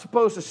you're not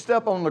supposed to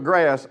step on the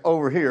grass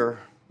over here,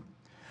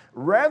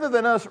 rather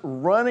than us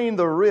running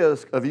the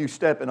risk of you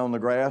stepping on the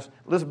grass,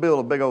 let's build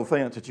a big old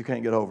fence that you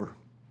can't get over.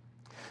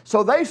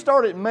 So they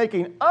started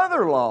making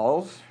other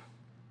laws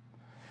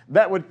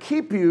that would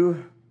keep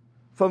you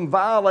from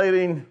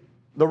violating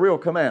the real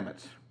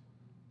commandments.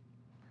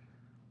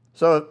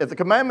 So if the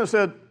commandment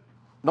said,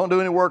 don't do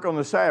any work on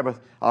the Sabbath,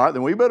 all right,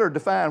 then we better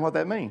define what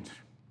that means.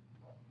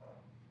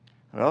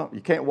 Well,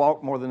 you can't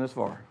walk more than this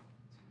far.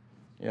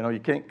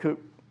 You can't cook,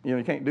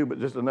 you can't do but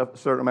just enough, a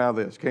certain amount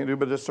of this. You can't do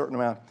but just a certain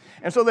amount.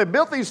 And so they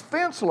built these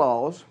fence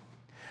laws,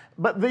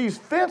 but these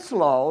fence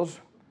laws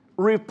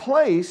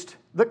replaced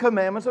the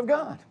commandments of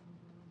God.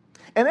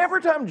 And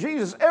every time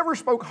Jesus ever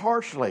spoke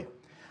harshly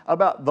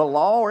about the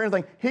law or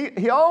anything,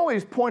 he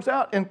always points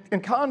out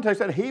in context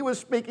that he was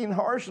speaking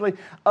harshly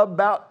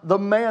about the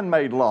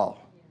man-made law,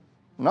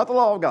 not the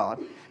law of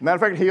God. Matter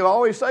of fact, he'll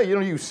always say,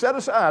 you set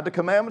aside the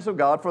commandments of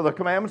God for the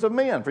commandments of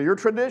men, for your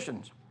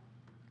traditions.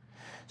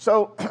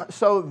 So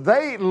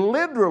they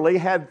literally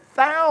had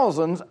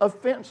thousands of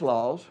fence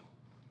laws,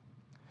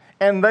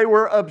 and they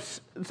were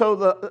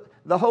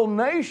the whole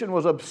nation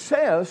was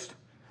obsessed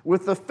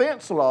with the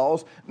fence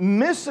laws,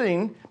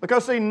 missing,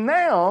 because see,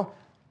 now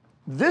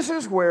this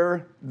is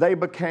where they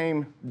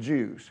became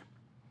Jews.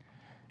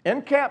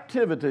 In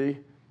captivity,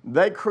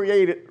 they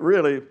created,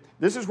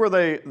 this is where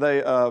they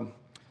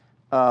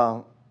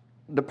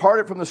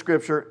departed from the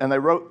Scripture, and they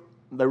wrote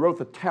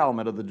the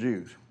Talmud of the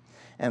Jews.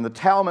 And the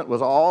Talmud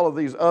was all of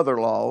these other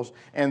laws,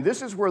 and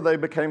this is where they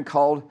became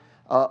called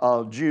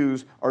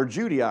Jews or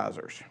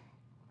Judaizers.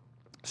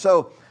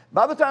 So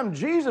by the time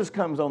Jesus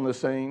comes on the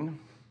scene,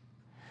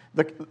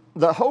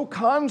 the whole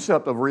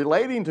concept of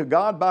relating to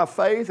God by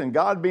faith and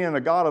God being a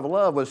God of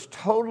love was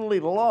totally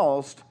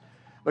lost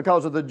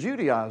because of the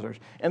Judaizers.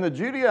 And the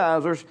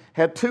Judaizers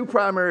had two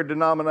primary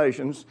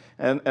denominations,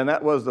 and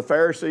that was the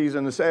Pharisees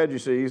and the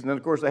Sadducees. And then,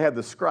 of course, they had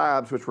the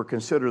scribes, which were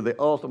considered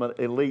the ultimate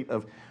elite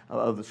of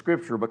the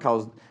Scripture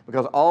because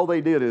all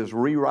they did is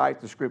rewrite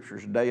the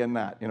Scriptures day and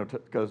night,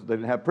 because they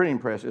didn't have printing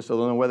presses, so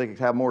the only way they could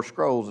have more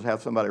scrolls is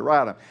have somebody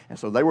write them. And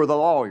so they were the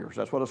lawyers.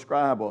 That's what a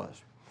scribe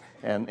was.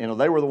 And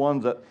they were the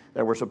ones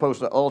that were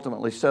supposed to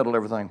ultimately settle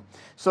everything.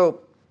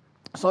 So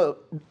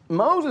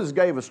Moses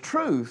gave us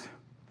truth,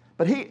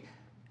 but he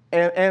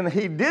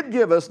did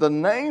give us the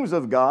names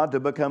of God to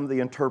become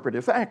the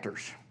interpretive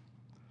factors.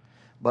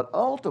 But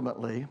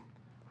ultimately,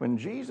 when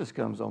Jesus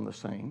comes on the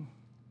scene,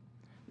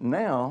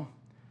 now,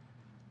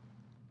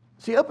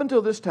 see, up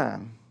until this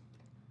time,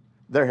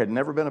 there had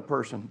never been a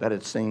person that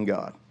had seen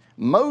God.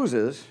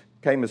 Moses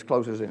came as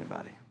close as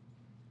anybody.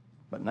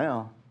 But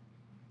now,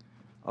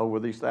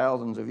 over these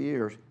thousands of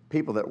years,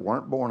 people that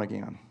weren't born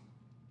again,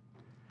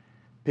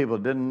 people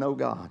that didn't know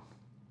God,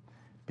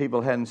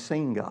 people hadn't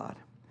seen God,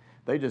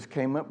 they just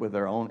came up with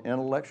their own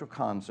intellectual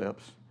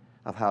concepts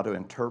of how to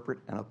interpret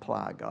and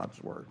apply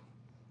God's Word.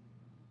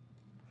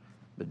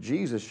 But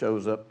Jesus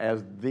shows up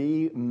as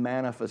the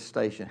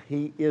manifestation.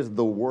 He is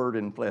the Word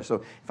in flesh.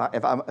 So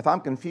if I'm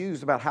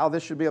confused about how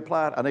this should be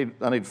applied, I need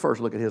to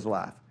first look at His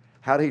life.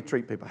 How did He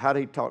treat people? How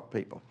did He talk to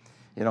people?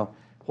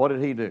 What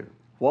did He do?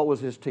 What was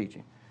His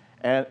teaching?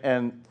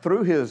 And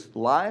through His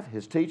life,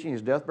 His teaching,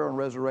 His death, burial, and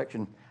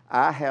resurrection,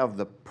 I have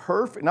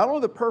not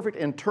only the perfect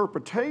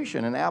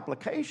interpretation and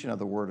application of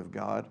the Word of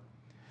God,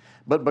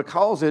 but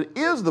because it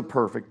is the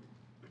perfect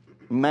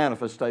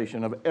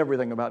manifestation of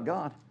everything about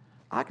God,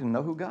 I can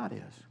know who God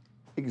is,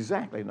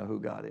 exactly know who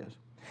God is.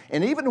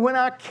 And even when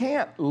I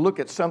can't look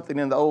at something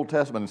in the Old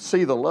Testament and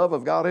see the love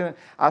of God in it,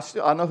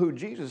 I know who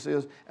Jesus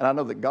is, and I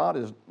know that God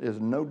is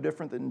no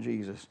different than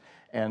Jesus.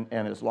 And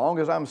as long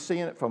as I'm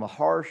seeing it from a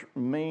harsh,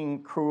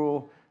 mean,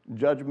 cruel,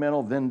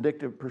 judgmental,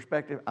 vindictive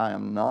perspective, I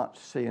am not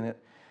seeing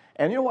it.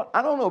 And you know what?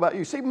 I don't know about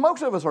you. See,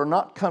 most of us are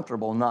not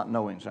comfortable not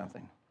knowing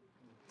something.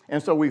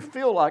 And so we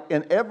feel like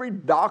in every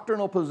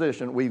doctrinal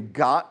position, we've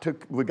got to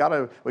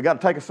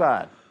take a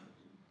side.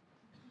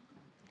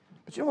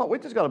 But you know what? We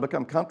just got to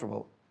become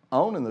comfortable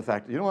owning the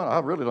fact that, I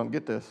really don't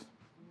get this.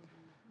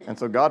 And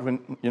so God,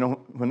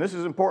 when this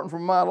is important for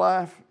my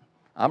life,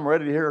 I'm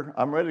ready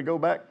to go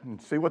back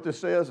and see what this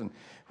says. And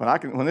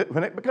when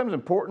it becomes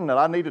important that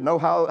I need to know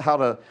how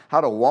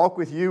to walk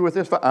with you with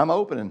this, I'm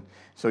open. And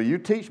so you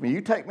teach me,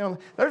 you take me on.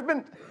 There's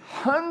been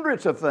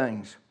hundreds of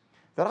things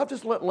that I've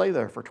just let lay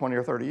there for 20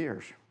 or 30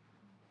 years.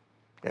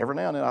 Every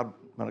now and then I'm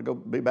going to go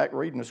be back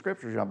reading the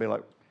Scriptures, and I'll be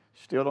like,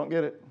 still don't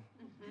get it.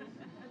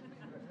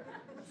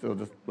 So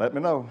just let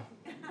me know.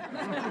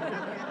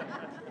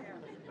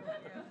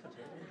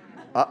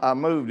 I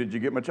moved. Did you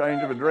get my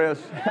change of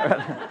address?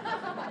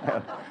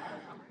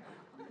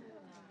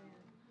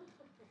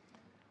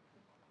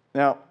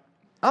 Now,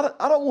 I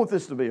don't want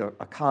this to be a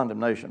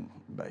condemnation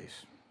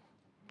base.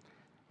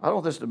 I don't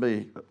want this to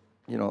be,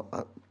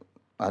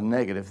 a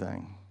negative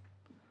thing.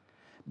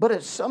 But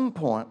at some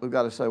point, we've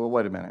got to say, well,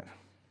 wait a minute.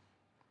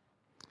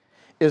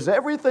 Is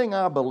everything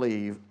I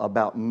believe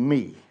about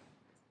me,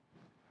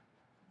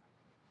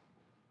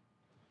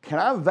 can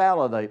I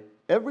validate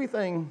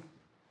everything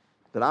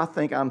that I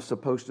think I'm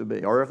supposed to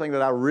be, or everything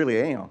that I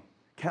really am?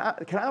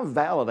 Can I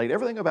validate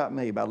everything about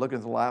me by looking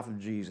at the life of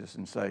Jesus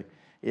and say,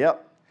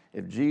 yep,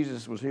 if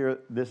Jesus was here,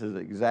 this is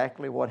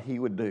exactly what he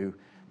would do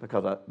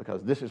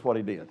because this is what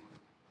he did.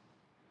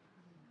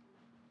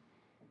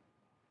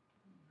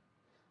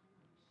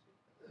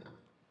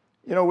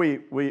 You know,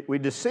 we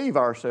deceive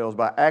ourselves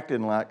by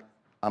acting like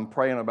I'm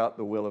praying about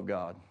the will of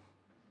God.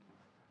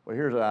 Well,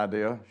 here's the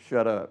idea.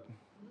 Shut up.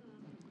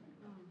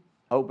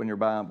 Open your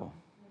Bible.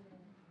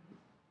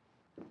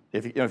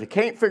 If you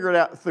can't figure it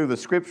out through the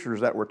scriptures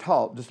that were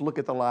taught, just look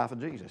at the life of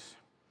Jesus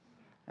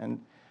and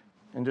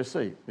just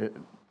see,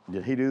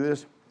 did he do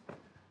this?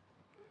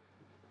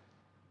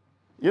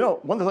 You know,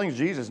 one of the things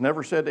Jesus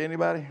never said to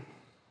anybody,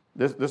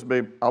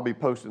 I'll be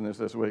posting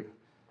this week.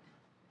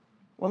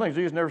 One of the things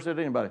Jesus never said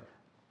to anybody,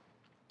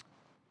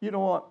 you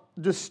know what,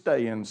 just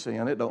stay in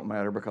sin. It don't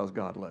matter because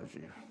God loves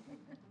you.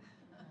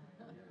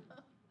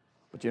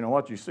 But you know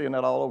what, you're seeing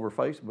that all over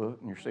Facebook,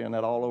 and you're seeing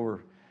that all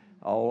over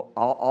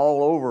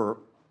over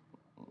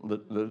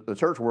the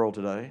church world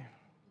today.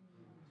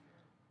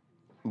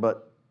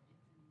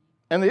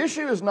 And the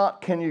issue is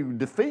not, can you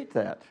defeat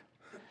that?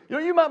 You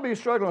know, you might be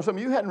struggling with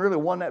something. You hadn't really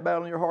won that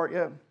battle in your heart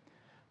yet.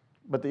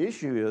 But the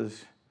issue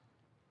is,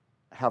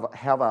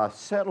 have I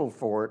settled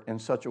for it in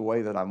such a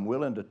way that I'm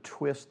willing to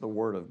twist the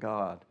Word of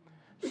God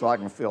so I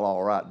can feel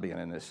all right being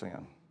in this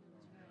sin?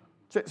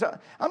 So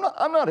I'm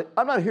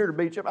not here to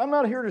beat you up. I'm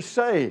not here to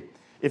say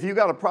if you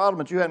got a problem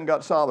that you hadn't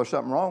got solved, there's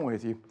something wrong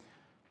with you.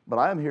 But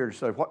I am here to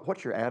say,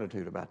 what's your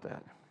attitude about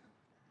that?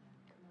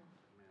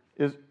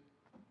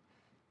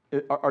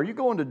 Are you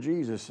going to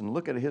Jesus and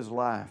look at his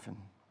life and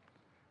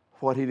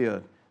what he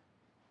did,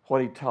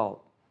 what he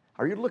taught?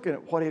 Are you looking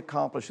at what he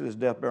accomplished in his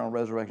death, burial, and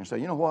resurrection and say,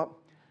 you know what?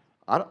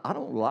 I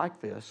don't like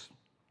this.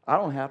 I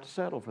don't have to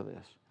settle for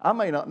this. I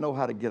may not know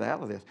how to get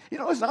out of this. You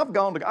know, listen, I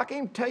can't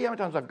even tell you how many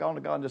times I've gone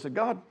to God and just said,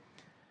 God,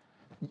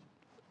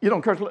 you know,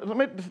 Chris, let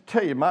me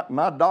tell you,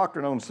 my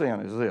doctrine on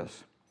sin is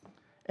this.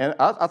 And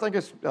I think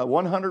it's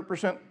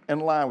 100% in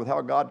line with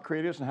how God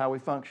created us and how we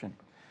function.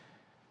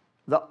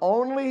 The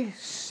only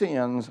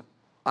sins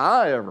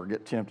I ever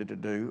get tempted to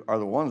do are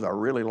the ones I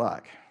really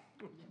like.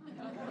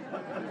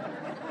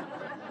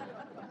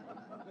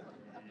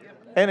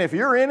 And if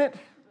you're in it,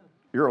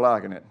 you're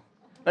liking it.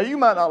 Now, you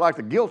might not like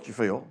the guilt you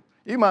feel.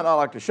 You might not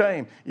like the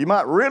shame. You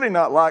might really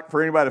not like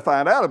for anybody to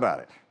find out about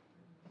it.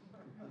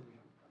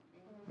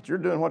 But you're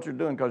doing what you're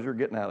doing because you're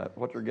getting out of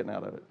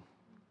it.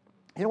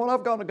 You know what?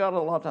 I've gone to God a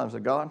lot of times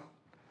and said, God,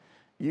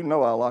 you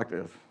know I like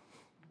this.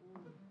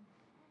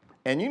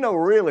 And you know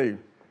really,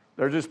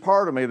 there's this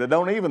part of me that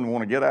don't even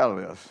want to get out of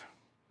this.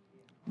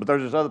 But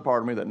there's this other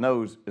part of me that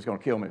knows it's going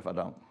to kill me if I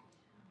don't.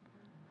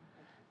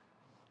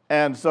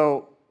 And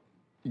so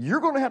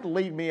you're going to have to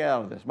lead me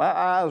out of this. My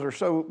eyes are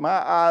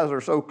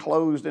so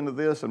closed into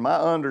this, and my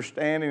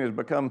understanding has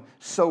become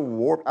so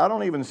warped. I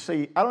don't even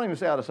see how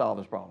to solve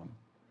this problem.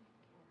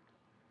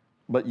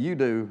 But you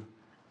do.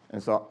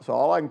 And so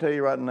all I can tell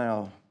you right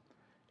now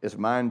is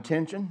my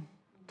intention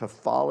to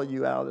follow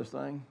you out of this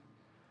thing.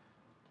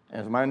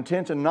 And it's my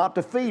intention not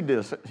to feed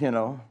this, you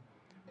know.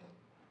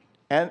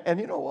 And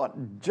you know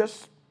what?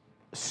 Just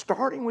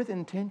starting with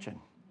intention.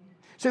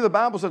 See, the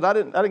Bible says, I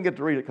didn't get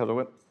to read it because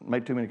I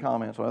made too many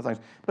comments on other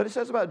things. But it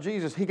says about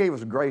Jesus, he gave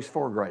us grace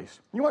for grace.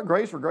 You know what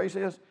grace for grace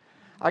is?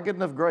 I get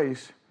enough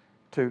grace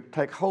to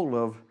take hold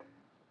of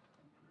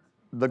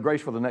the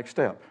grace for the next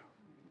step.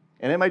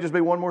 And it may just be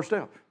one more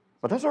step.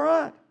 But that's all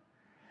right.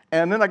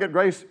 And then I get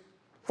grace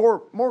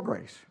for more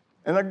grace.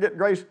 And I get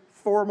grace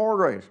for more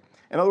grace.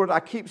 In other words,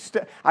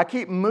 I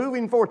keep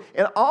moving forward.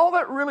 And all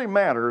that really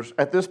matters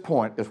at this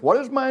point is, what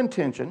is my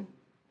intention?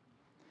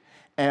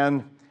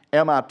 And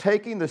am I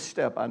taking the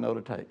step I know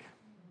to take?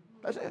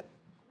 That's it.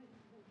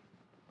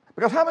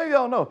 Because how many of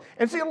y'all know?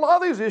 And see, a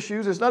lot of these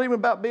issues, it's not even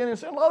about being in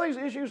sin. A lot of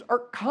these issues are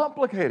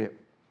complicated.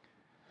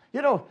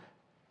 You know,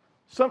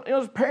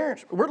 as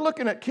parents, we're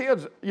looking at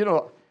kids, you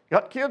know,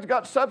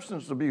 got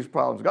substance abuse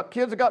problems, got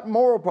kids that got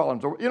moral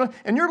problems, you know,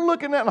 and you're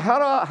looking at how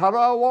do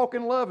I walk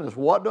in love in this?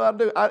 What do I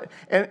do?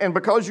 And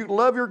because you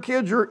love your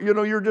kids,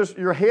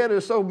 your head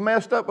is so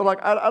messed up, but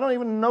like I don't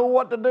even know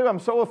what to do. I'm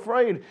so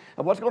afraid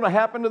of what's going to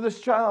happen to this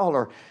child,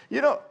 or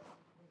you know,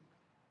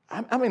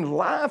 I mean,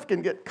 life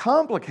can get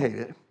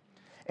complicated,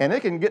 and it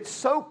can get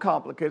so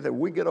complicated that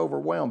we get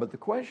overwhelmed. But the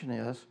question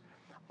is,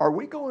 are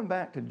we going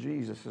back to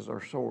Jesus as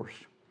our source?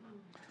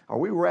 Are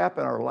we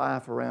wrapping our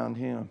life around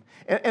him?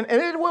 And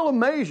it will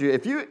amaze you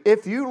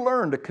if you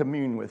learn to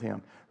commune with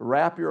him,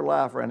 wrap your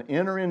life around,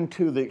 enter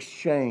into the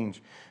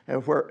exchange,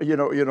 and where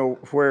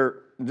where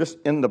just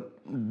in the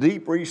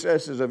deep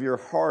recesses of your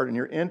heart and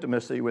your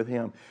intimacy with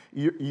him,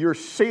 you're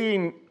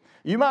seeing.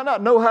 You might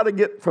not know how to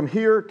get from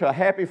here to a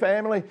happy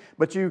family,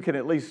 but you can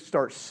at least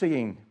start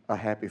seeing a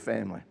happy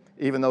family,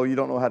 even though you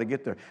don't know how to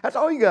get there. That's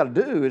all you got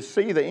to do is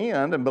see the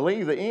end and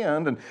believe the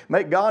end and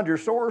make God your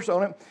source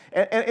on it.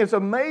 And it's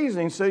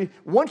amazing. See,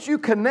 once you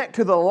connect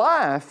to the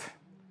life,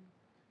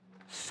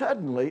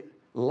 suddenly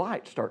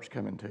light starts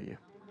coming to you.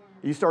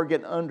 You start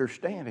getting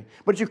understanding.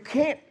 But you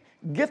can't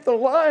get the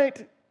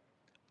light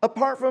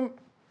apart from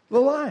the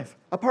life,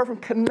 apart from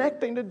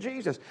connecting to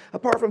Jesus,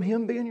 apart from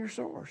Him being your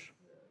source.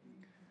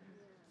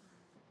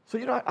 So,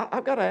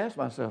 I've got to ask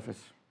myself,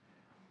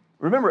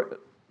 remember,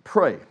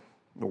 pray.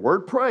 The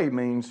word pray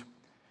means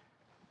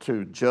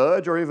to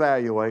judge or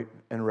evaluate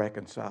and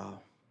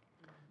reconcile.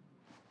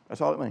 That's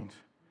all it means.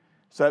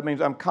 So that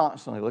means I'm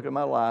constantly looking at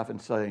my life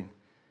and saying,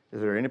 is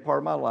there any part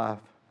of my life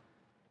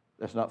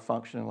that's not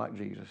functioning like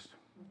Jesus?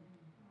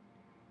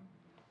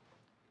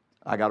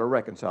 I got to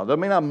reconcile. Doesn't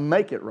mean I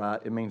make it right.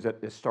 It means that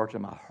it starts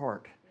in my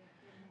heart.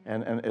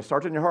 And it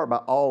starts in your heart by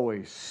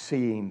always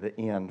seeing the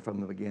end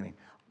from the beginning.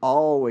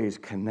 Always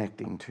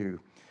connecting to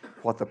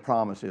what the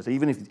promise is,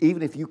 even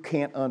if you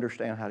can't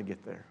understand how to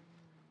get there.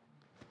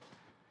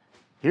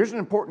 Here's an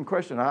important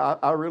question.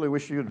 I really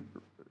wish you'd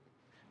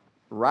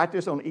write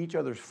this on each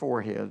other's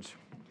foreheads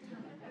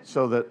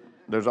so that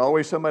there's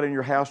always somebody in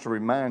your house to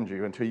remind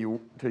you until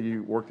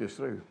you work this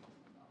through.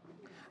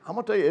 I'm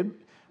going to tell you,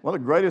 one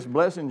of the greatest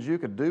blessings you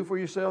could do for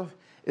yourself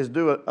is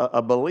do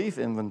a belief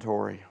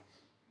inventory.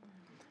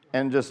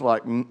 And just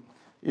like,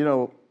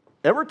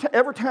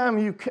 every time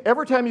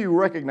you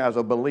recognize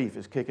a belief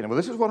is kicking in. Well,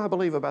 this is what I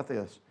believe about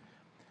this.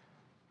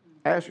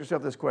 Ask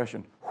yourself this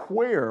question.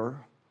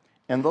 Where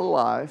in the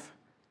life,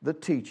 the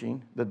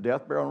teaching, the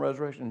death, burial, and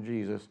resurrection of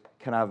Jesus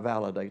can I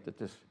validate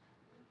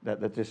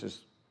that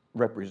this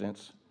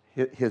represents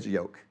His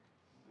yoke?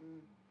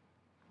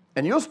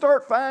 And you'll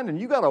start finding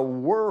you got a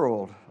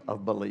world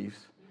of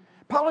beliefs.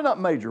 Probably not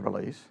major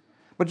beliefs,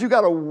 but you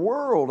got a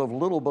world of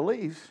little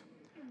beliefs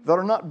that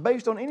are not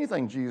based on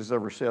anything Jesus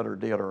ever said or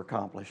did or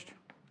accomplished.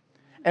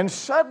 And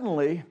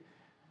suddenly,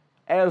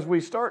 as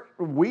we start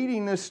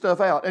weeding this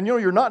stuff out, and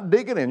you're not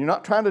digging in, you're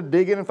not trying to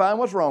dig in and find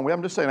what's wrong with it.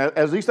 I'm just saying,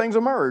 as these things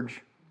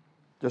emerge,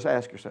 just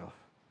ask yourself.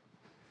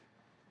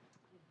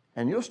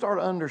 And you'll start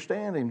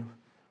understanding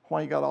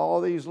why you got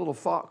all these little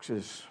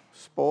foxes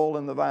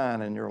spoiling the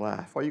vine in your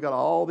life, why you got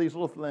all these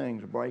little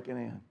things breaking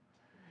in.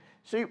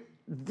 See,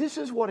 this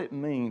is what it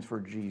means for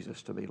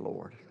Jesus to be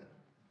Lord.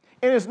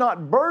 And it's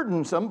not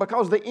burdensome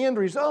because the end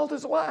result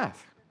is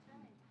life.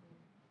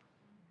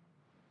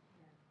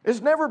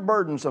 It's never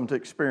burdensome to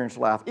experience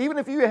life. Even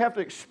if you have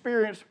to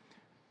experience,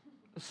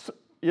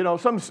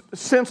 some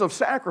sense of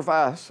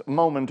sacrifice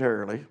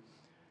momentarily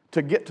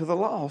to get to the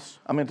life,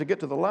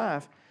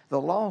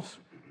 the loss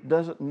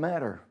doesn't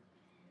matter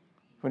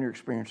when you're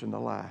experiencing the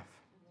life.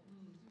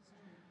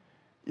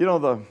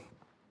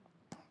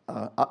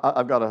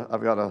 I've got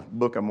a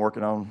book I'm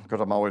working on because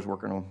I'm always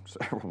working on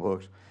several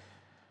books.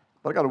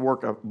 But I got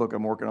a book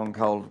I'm working on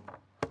called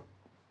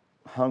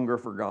Hunger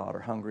for God or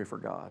Hungry for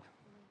God.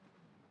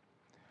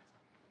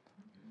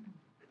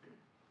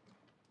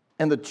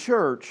 And the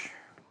church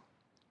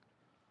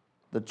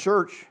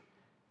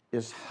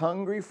is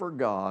hungry for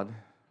God,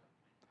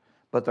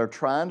 but they're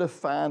trying to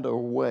find a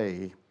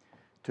way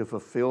to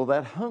fulfill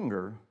that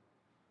hunger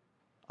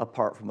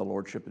apart from the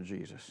Lordship of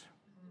Jesus.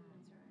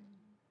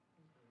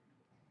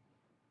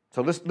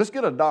 So let's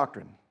get a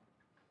doctrine.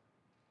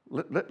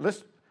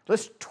 Let's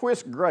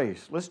twist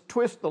grace. Let's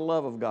twist the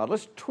love of God.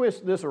 Let's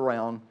twist this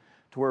around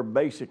to where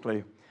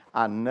basically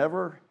I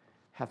never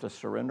have to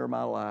surrender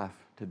my life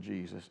to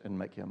Jesus and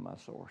make Him my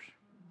source.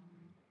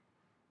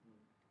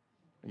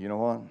 You know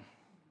what?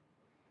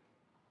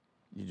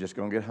 You're just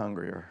going to get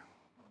hungrier.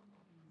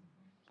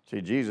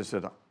 See, Jesus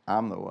said,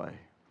 I'm the way,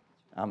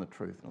 I'm the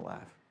truth, and the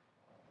life.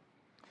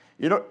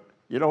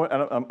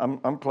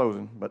 I'm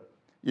closing, but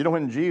you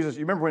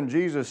remember when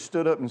Jesus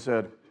stood up and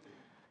said,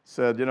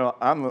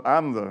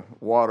 I'm the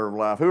water of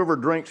life. Whoever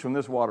drinks from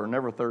this water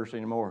never thirsts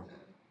anymore.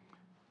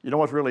 You know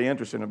what's really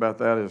interesting about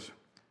that is,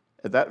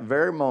 at that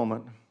very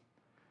moment,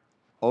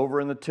 over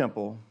in the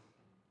temple,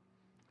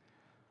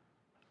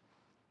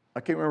 I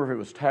can't remember if it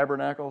was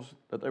Tabernacles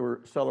that they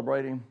were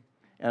celebrating,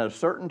 and at a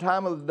certain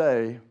time of the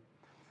day,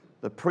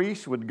 the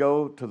priest would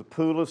go to the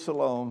pool of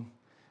Siloam,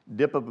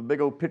 dip up a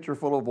big old pitcher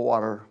full of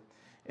water,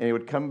 and he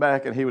would come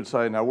back and he would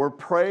say, now we're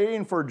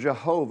praying for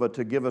Jehovah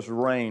to give us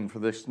rain for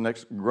this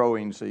next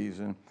growing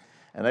season.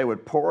 And they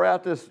would pour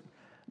out this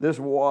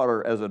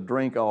water as a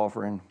drink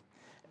offering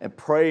and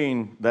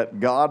praying that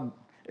God,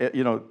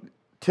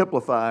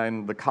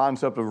 typifying the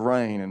concept of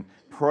rain and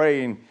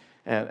praying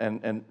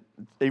and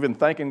even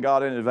thanking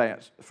God in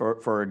advance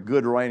for a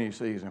good rainy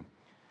season.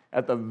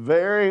 At the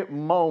very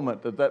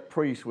moment that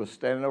priest was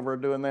standing over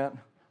doing that,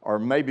 or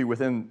maybe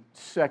within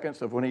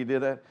seconds of when he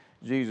did that,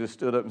 Jesus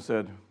stood up and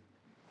said,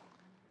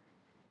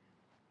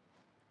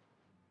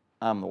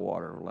 I'm the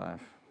water of life.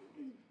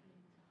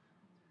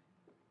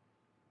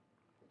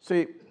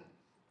 See,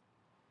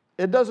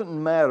 it doesn't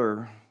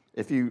matter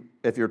if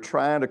you're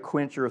trying to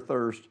quench your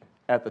thirst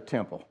at the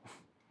temple.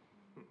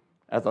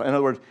 In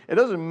other words, it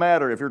doesn't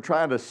matter if you're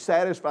trying to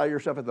satisfy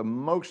yourself at the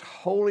most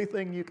holy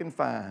thing you can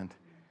find.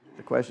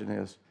 The question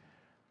is,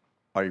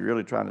 are you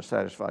really trying to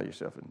satisfy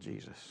yourself in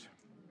Jesus?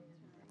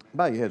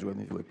 Bow your heads with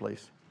me, if you would,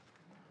 please.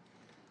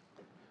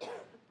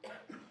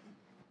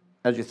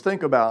 As you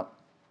think about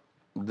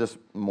this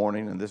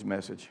morning and this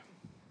message,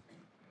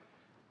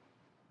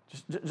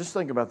 just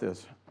think about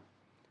this.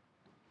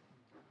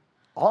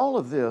 All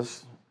of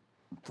this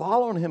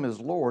following Him as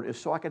Lord is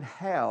so I can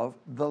have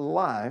the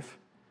life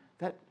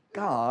that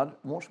God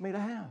wants me to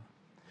have.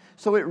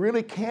 So it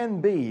really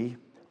can be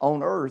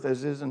on earth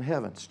as it is in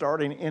heaven,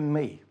 starting in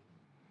me.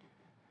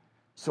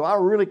 So I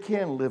really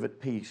can live at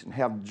peace and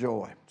have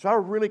joy. So I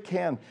really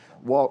can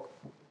walk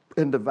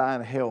in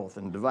divine health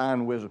and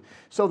divine wisdom,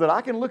 so that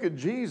I can look at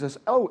Jesus,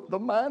 the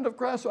mind of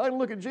Christ, so I can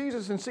look at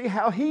Jesus and see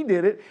how He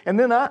did it, and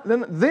then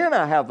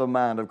I have the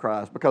mind of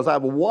Christ, because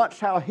I've watched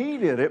how He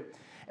did it,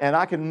 and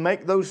I can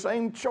make those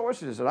same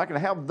choices, and I can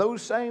have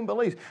those same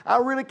beliefs. I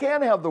really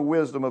can have the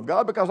wisdom of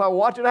God because I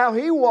watched it how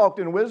He walked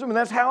in wisdom, and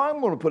that's how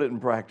I'm going to put it in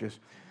practice.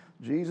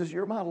 Jesus,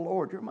 you're my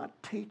Lord, you're my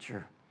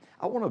teacher.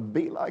 I want to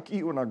be like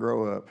you when I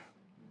grow up.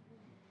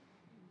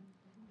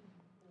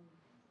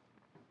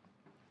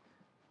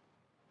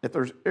 If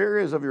there's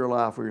areas of your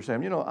life where you're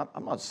saying,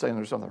 I'm not saying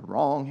there's something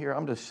wrong here.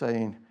 I'm just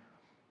saying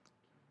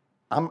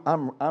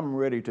I'm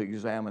ready to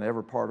examine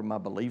every part of my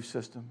belief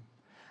system.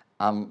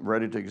 I'm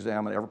ready to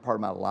examine every part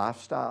of my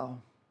lifestyle.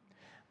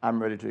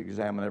 I'm ready to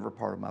examine every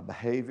part of my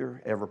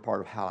behavior, every part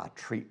of how I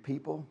treat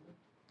people.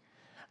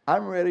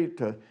 I'm ready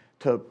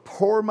to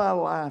pour my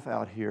life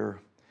out here,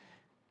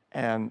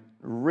 and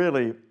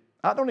really,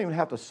 I don't even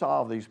have to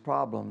solve these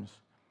problems.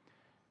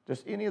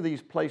 Just any of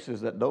these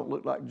places that don't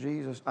look like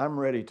Jesus, I'm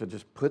ready to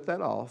just put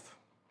that off,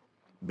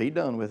 be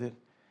done with it,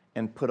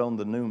 and put on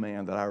the new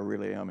man that I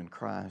really am in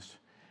Christ,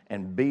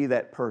 and be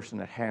that person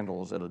that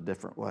handles it a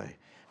different way.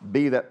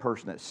 Be that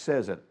person that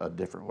says it a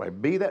different way.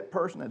 Be that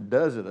person that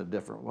does it a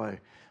different way,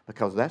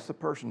 because that's the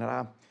person that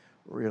I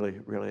really,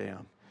 really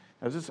am.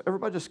 Now,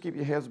 everybody just keep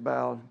your heads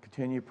bowed,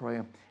 continue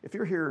praying. If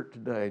you're here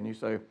today and you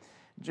say,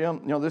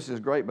 Jim, this is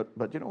great,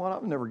 but you know what?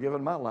 I've never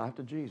given my life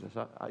to Jesus,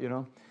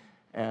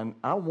 and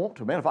I want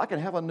to. Man, if I can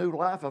have a new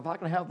life, if I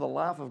can have the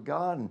life of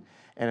God,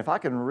 and if I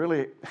can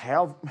really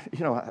have,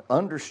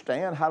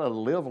 understand how to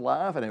live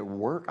life and it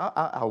work,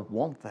 I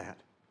want that.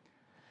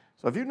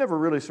 So if you've never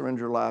really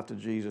surrendered your life to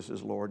Jesus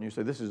as Lord, and you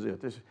say, this is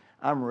it,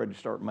 I'm ready to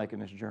start making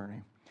this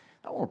journey,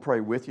 I want to pray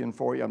with you and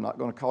for you. I'm not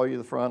going to call you to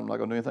the front. I'm not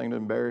going to do anything to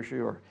embarrass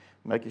you or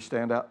make you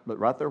stand out. But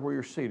right there where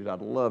you're seated,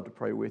 I'd love to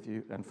pray with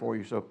you and for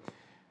you. So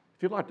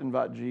if you'd like to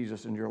invite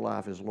Jesus into your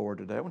life as Lord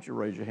today, I want you to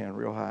raise your hand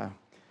real high,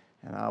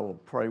 and I will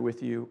pray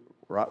with you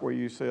right where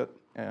you sit,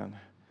 and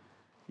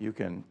you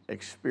can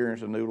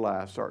experience a new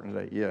life starting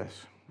today.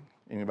 Yes.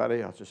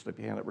 Anybody else? Just slip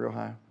your hand up real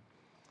high.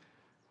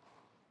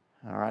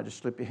 All right, just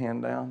slip your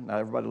hand down. Now,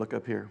 everybody look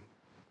up here.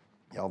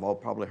 Y'all have all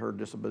probably heard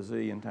this a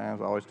bazillion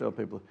times. I always tell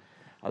people,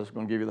 I'm just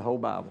going to give you the whole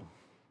Bible.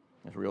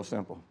 It's real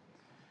simple.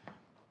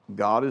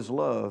 God is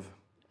love,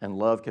 and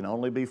love can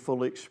only be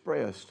fully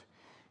expressed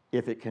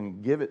if it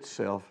can give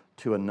itself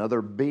to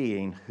another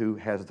being who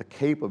has the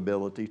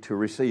capability to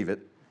receive it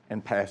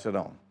and pass it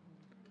on.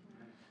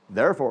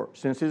 Therefore,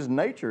 since His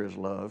nature is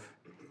love,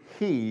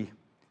 He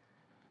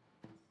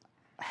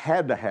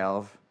had to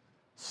have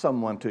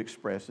someone to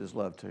express His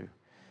love to.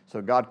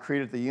 So God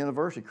created the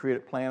universe, He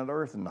created planet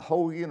Earth, and the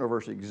whole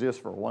universe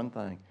exists for one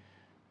thing,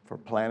 for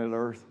planet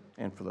Earth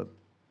and for the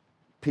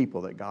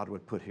people that God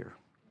would put here.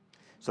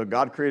 So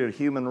God created a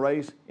human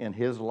race in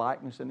His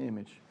likeness and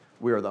image.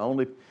 We're the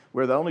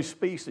only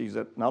species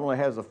that not only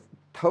has a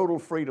total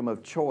freedom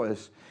of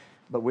choice,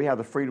 but we have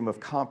the freedom of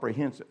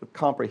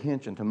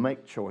comprehension to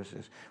make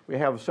choices. We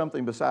have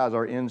something besides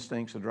our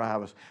instincts to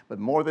drive us. But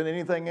more than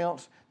anything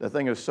else, the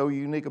thing that's so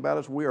unique about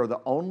us, we are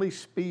the only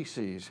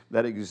species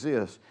that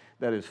exists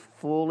that is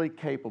fully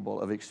capable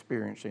of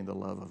experiencing the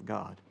love of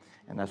God.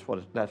 And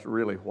that's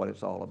really what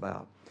it's all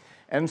about.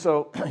 And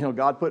so,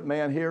 God put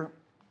man here,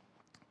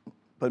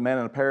 put man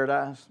in a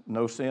paradise,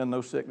 no sin, no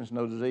sickness,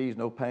 no disease,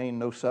 no pain,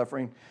 no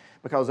suffering,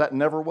 because that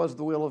never was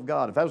the will of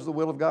God. If that was the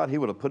will of God, He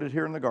would have put it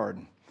here in the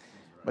garden.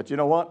 But you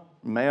know what?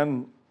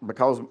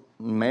 Because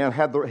man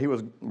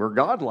we're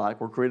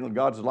God-like, we're created in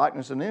God's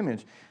likeness and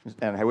image,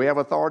 and we have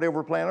authority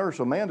over planet Earth.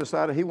 So man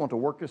decided he wanted to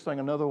work this thing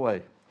another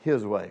way,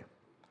 his way.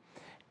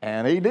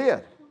 And he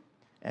did.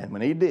 And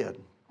when he did,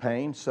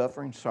 pain,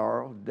 suffering,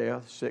 sorrow,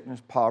 death,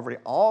 sickness, poverty,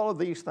 all of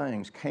these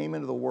things came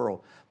into the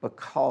world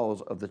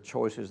because of the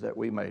choices that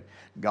we made.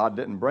 God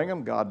didn't bring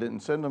them, God didn't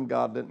send them,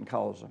 God didn't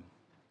cause them.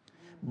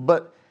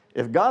 But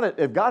if God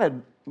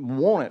had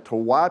wanted to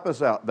wipe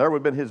us out, there would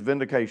have been His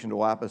vindication to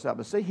wipe us out.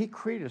 But see, He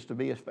created us to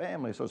be His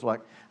family. So it's like,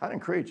 I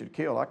didn't create you to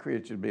kill. I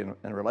created you to be in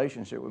a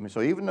relationship with me.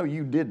 So even though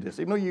you did this,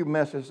 even though you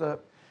messed this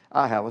up,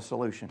 I have a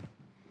solution.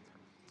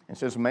 And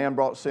since man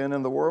brought sin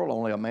in the world,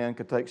 only a man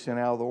could take sin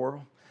out of the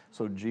world.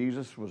 So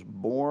Jesus was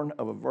born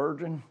of a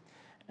virgin,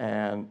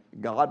 and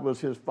God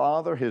was His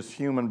father. His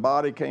human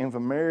body came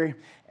from Mary,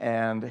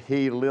 and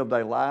He lived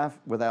a life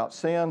without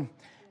sin.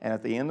 And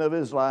at the end of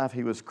His life,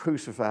 He was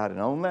crucified. And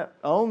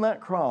on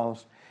that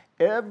cross,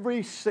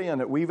 every sin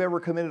that we've ever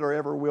committed or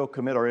ever will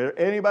commit, or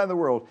anybody in the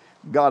world,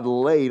 God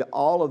laid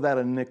all of that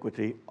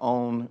iniquity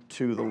on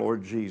to the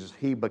Lord Jesus.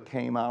 He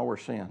became our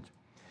sins.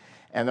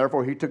 And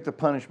therefore, he took the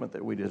punishment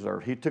that we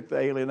deserve. He took the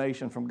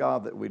alienation from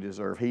God that we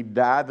deserve. He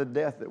died the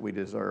death that we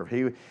deserve.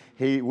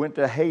 He went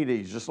to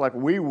Hades just like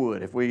we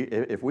would if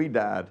we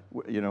died,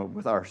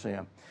 with our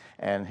sin.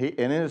 And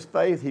in his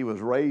faith, he was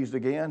raised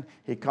again.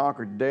 He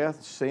conquered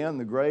death, sin,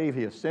 the grave.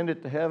 He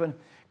ascended to heaven,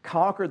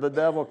 conquered the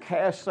devil,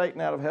 cast Satan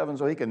out of heaven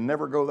so he can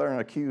never go there and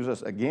accuse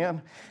us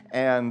again.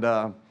 And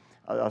I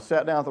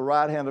sat down at the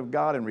right hand of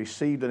God and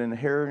received an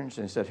inheritance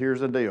and said, here's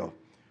the deal.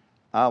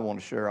 I want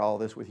to share all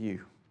this with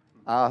you.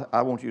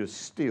 I want you to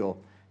still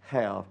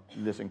have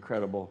this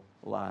incredible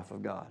life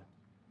of God.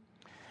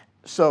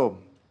 So,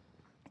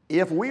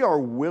 if we are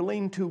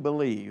willing to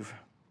believe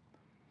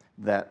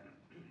that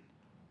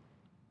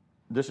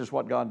this is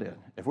what God did,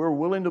 if we're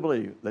willing to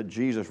believe that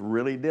Jesus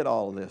really did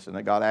all of this and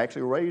that God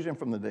actually raised him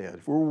from the dead,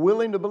 if we're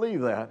willing to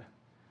believe that,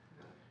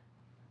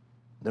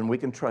 then we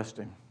can trust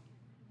him.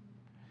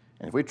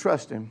 And if we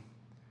trust him,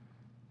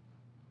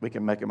 we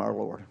can make him our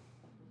Lord.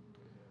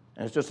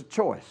 And it's just a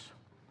choice.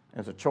 And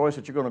it's a choice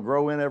that you're going to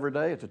grow in every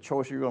day. It's a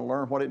choice you're going to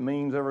learn what it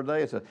means every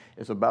day.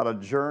 It's about a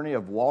journey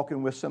of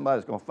walking with somebody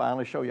that's going to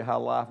finally show you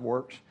how life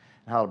works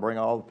and how to bring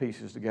all the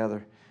pieces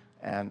together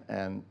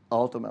and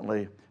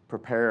ultimately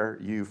prepare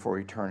you for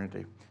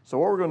eternity. So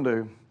what we're going to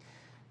do,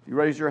 if you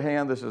raise your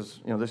hand, this is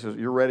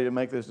you're ready to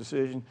make this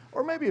decision.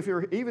 Or maybe if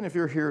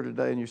you're here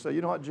today and you say,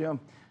 you know what,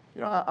 Jim,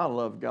 I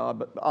love God,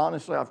 but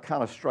honestly, I've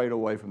kind of strayed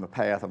away from the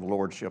path of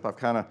lordship. I'm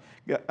kind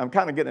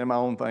of getting in my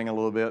own thing a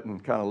little bit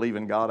and kind of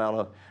leaving God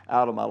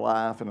out of my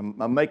life, and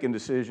I'm making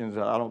decisions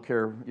that I don't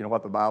care,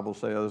 what the Bible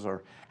says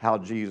or how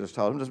Jesus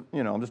taught.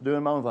 I'm just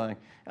doing my own thing.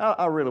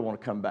 I really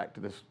want to come back to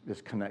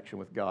this connection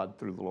with God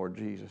through the Lord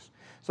Jesus.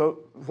 So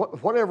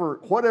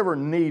whatever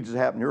needs to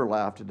happen in your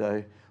life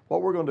today,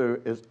 what we're going to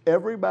do is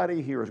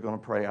everybody here is going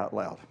to pray out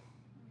loud.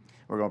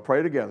 We're going to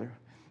pray together.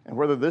 And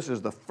whether this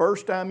is the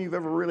first time you've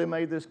ever really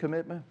made this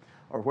commitment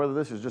or whether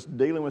this is just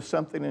dealing with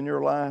something in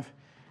your life,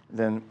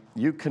 then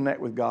you connect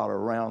with God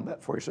around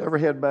that for you. So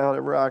every head bowed,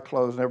 every eye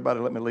closed, and everybody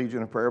let me lead you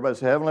in a prayer. Everybody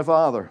say, Heavenly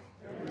Father,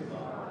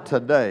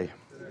 today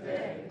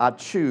I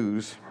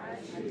choose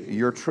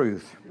your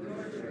truth.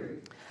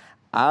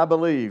 I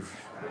believe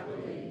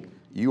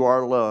you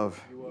are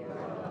love.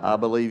 I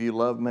believe you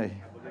love me.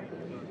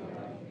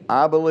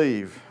 I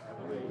believe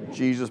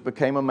Jesus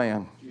became a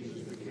man,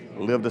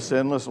 lived a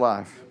sinless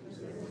life,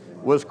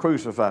 was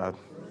crucified.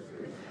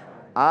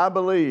 I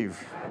believe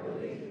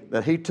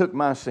that he took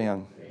my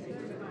sin.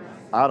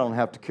 I don't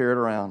have to carry it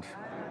around.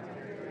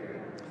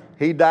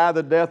 He died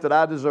the death that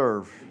I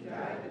deserve.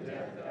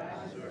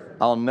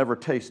 I'll never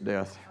taste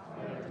death.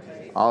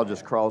 I'll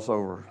just cross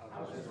over.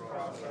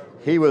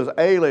 He was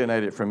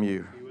alienated from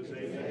you.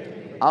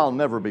 I'll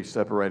never be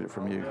separated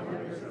from you.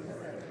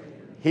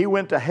 He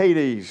went to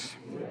Hades.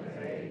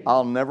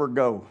 I'll never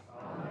go.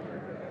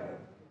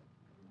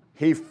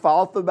 He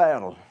fought the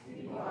battle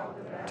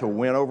to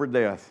win over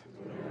death.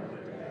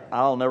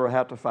 I'll never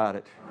have to fight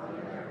it.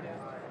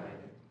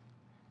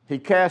 He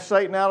cast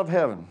Satan out of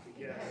heaven.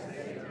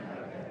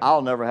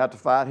 I'll never have to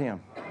fight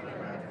him.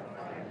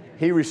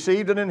 He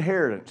received an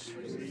inheritance.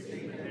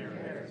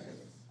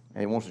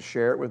 And he wants to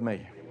share it with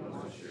me.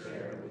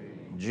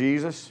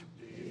 Jesus,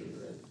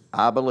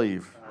 I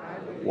believe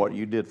what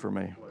you did for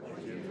me.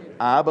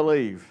 I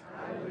believe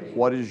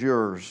what is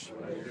yours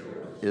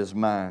is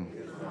mine.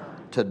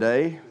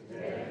 Today,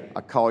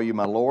 I call you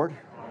my Lord.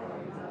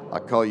 I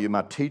call you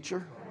my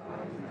teacher.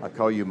 I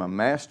call you my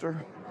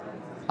master.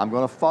 I'm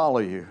going to follow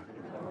you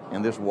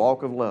in this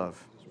walk of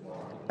love.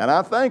 And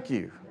I thank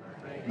you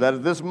that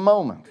at this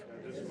moment,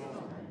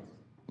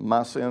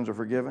 my sins are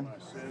forgiven.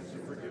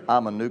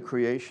 I'm a new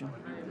creation.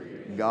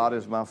 God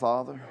is my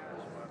Father.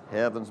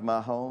 Heaven's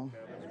my home.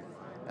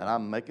 And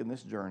I'm making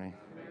this journey.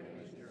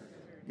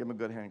 Give him a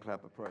good hand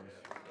clap of praise.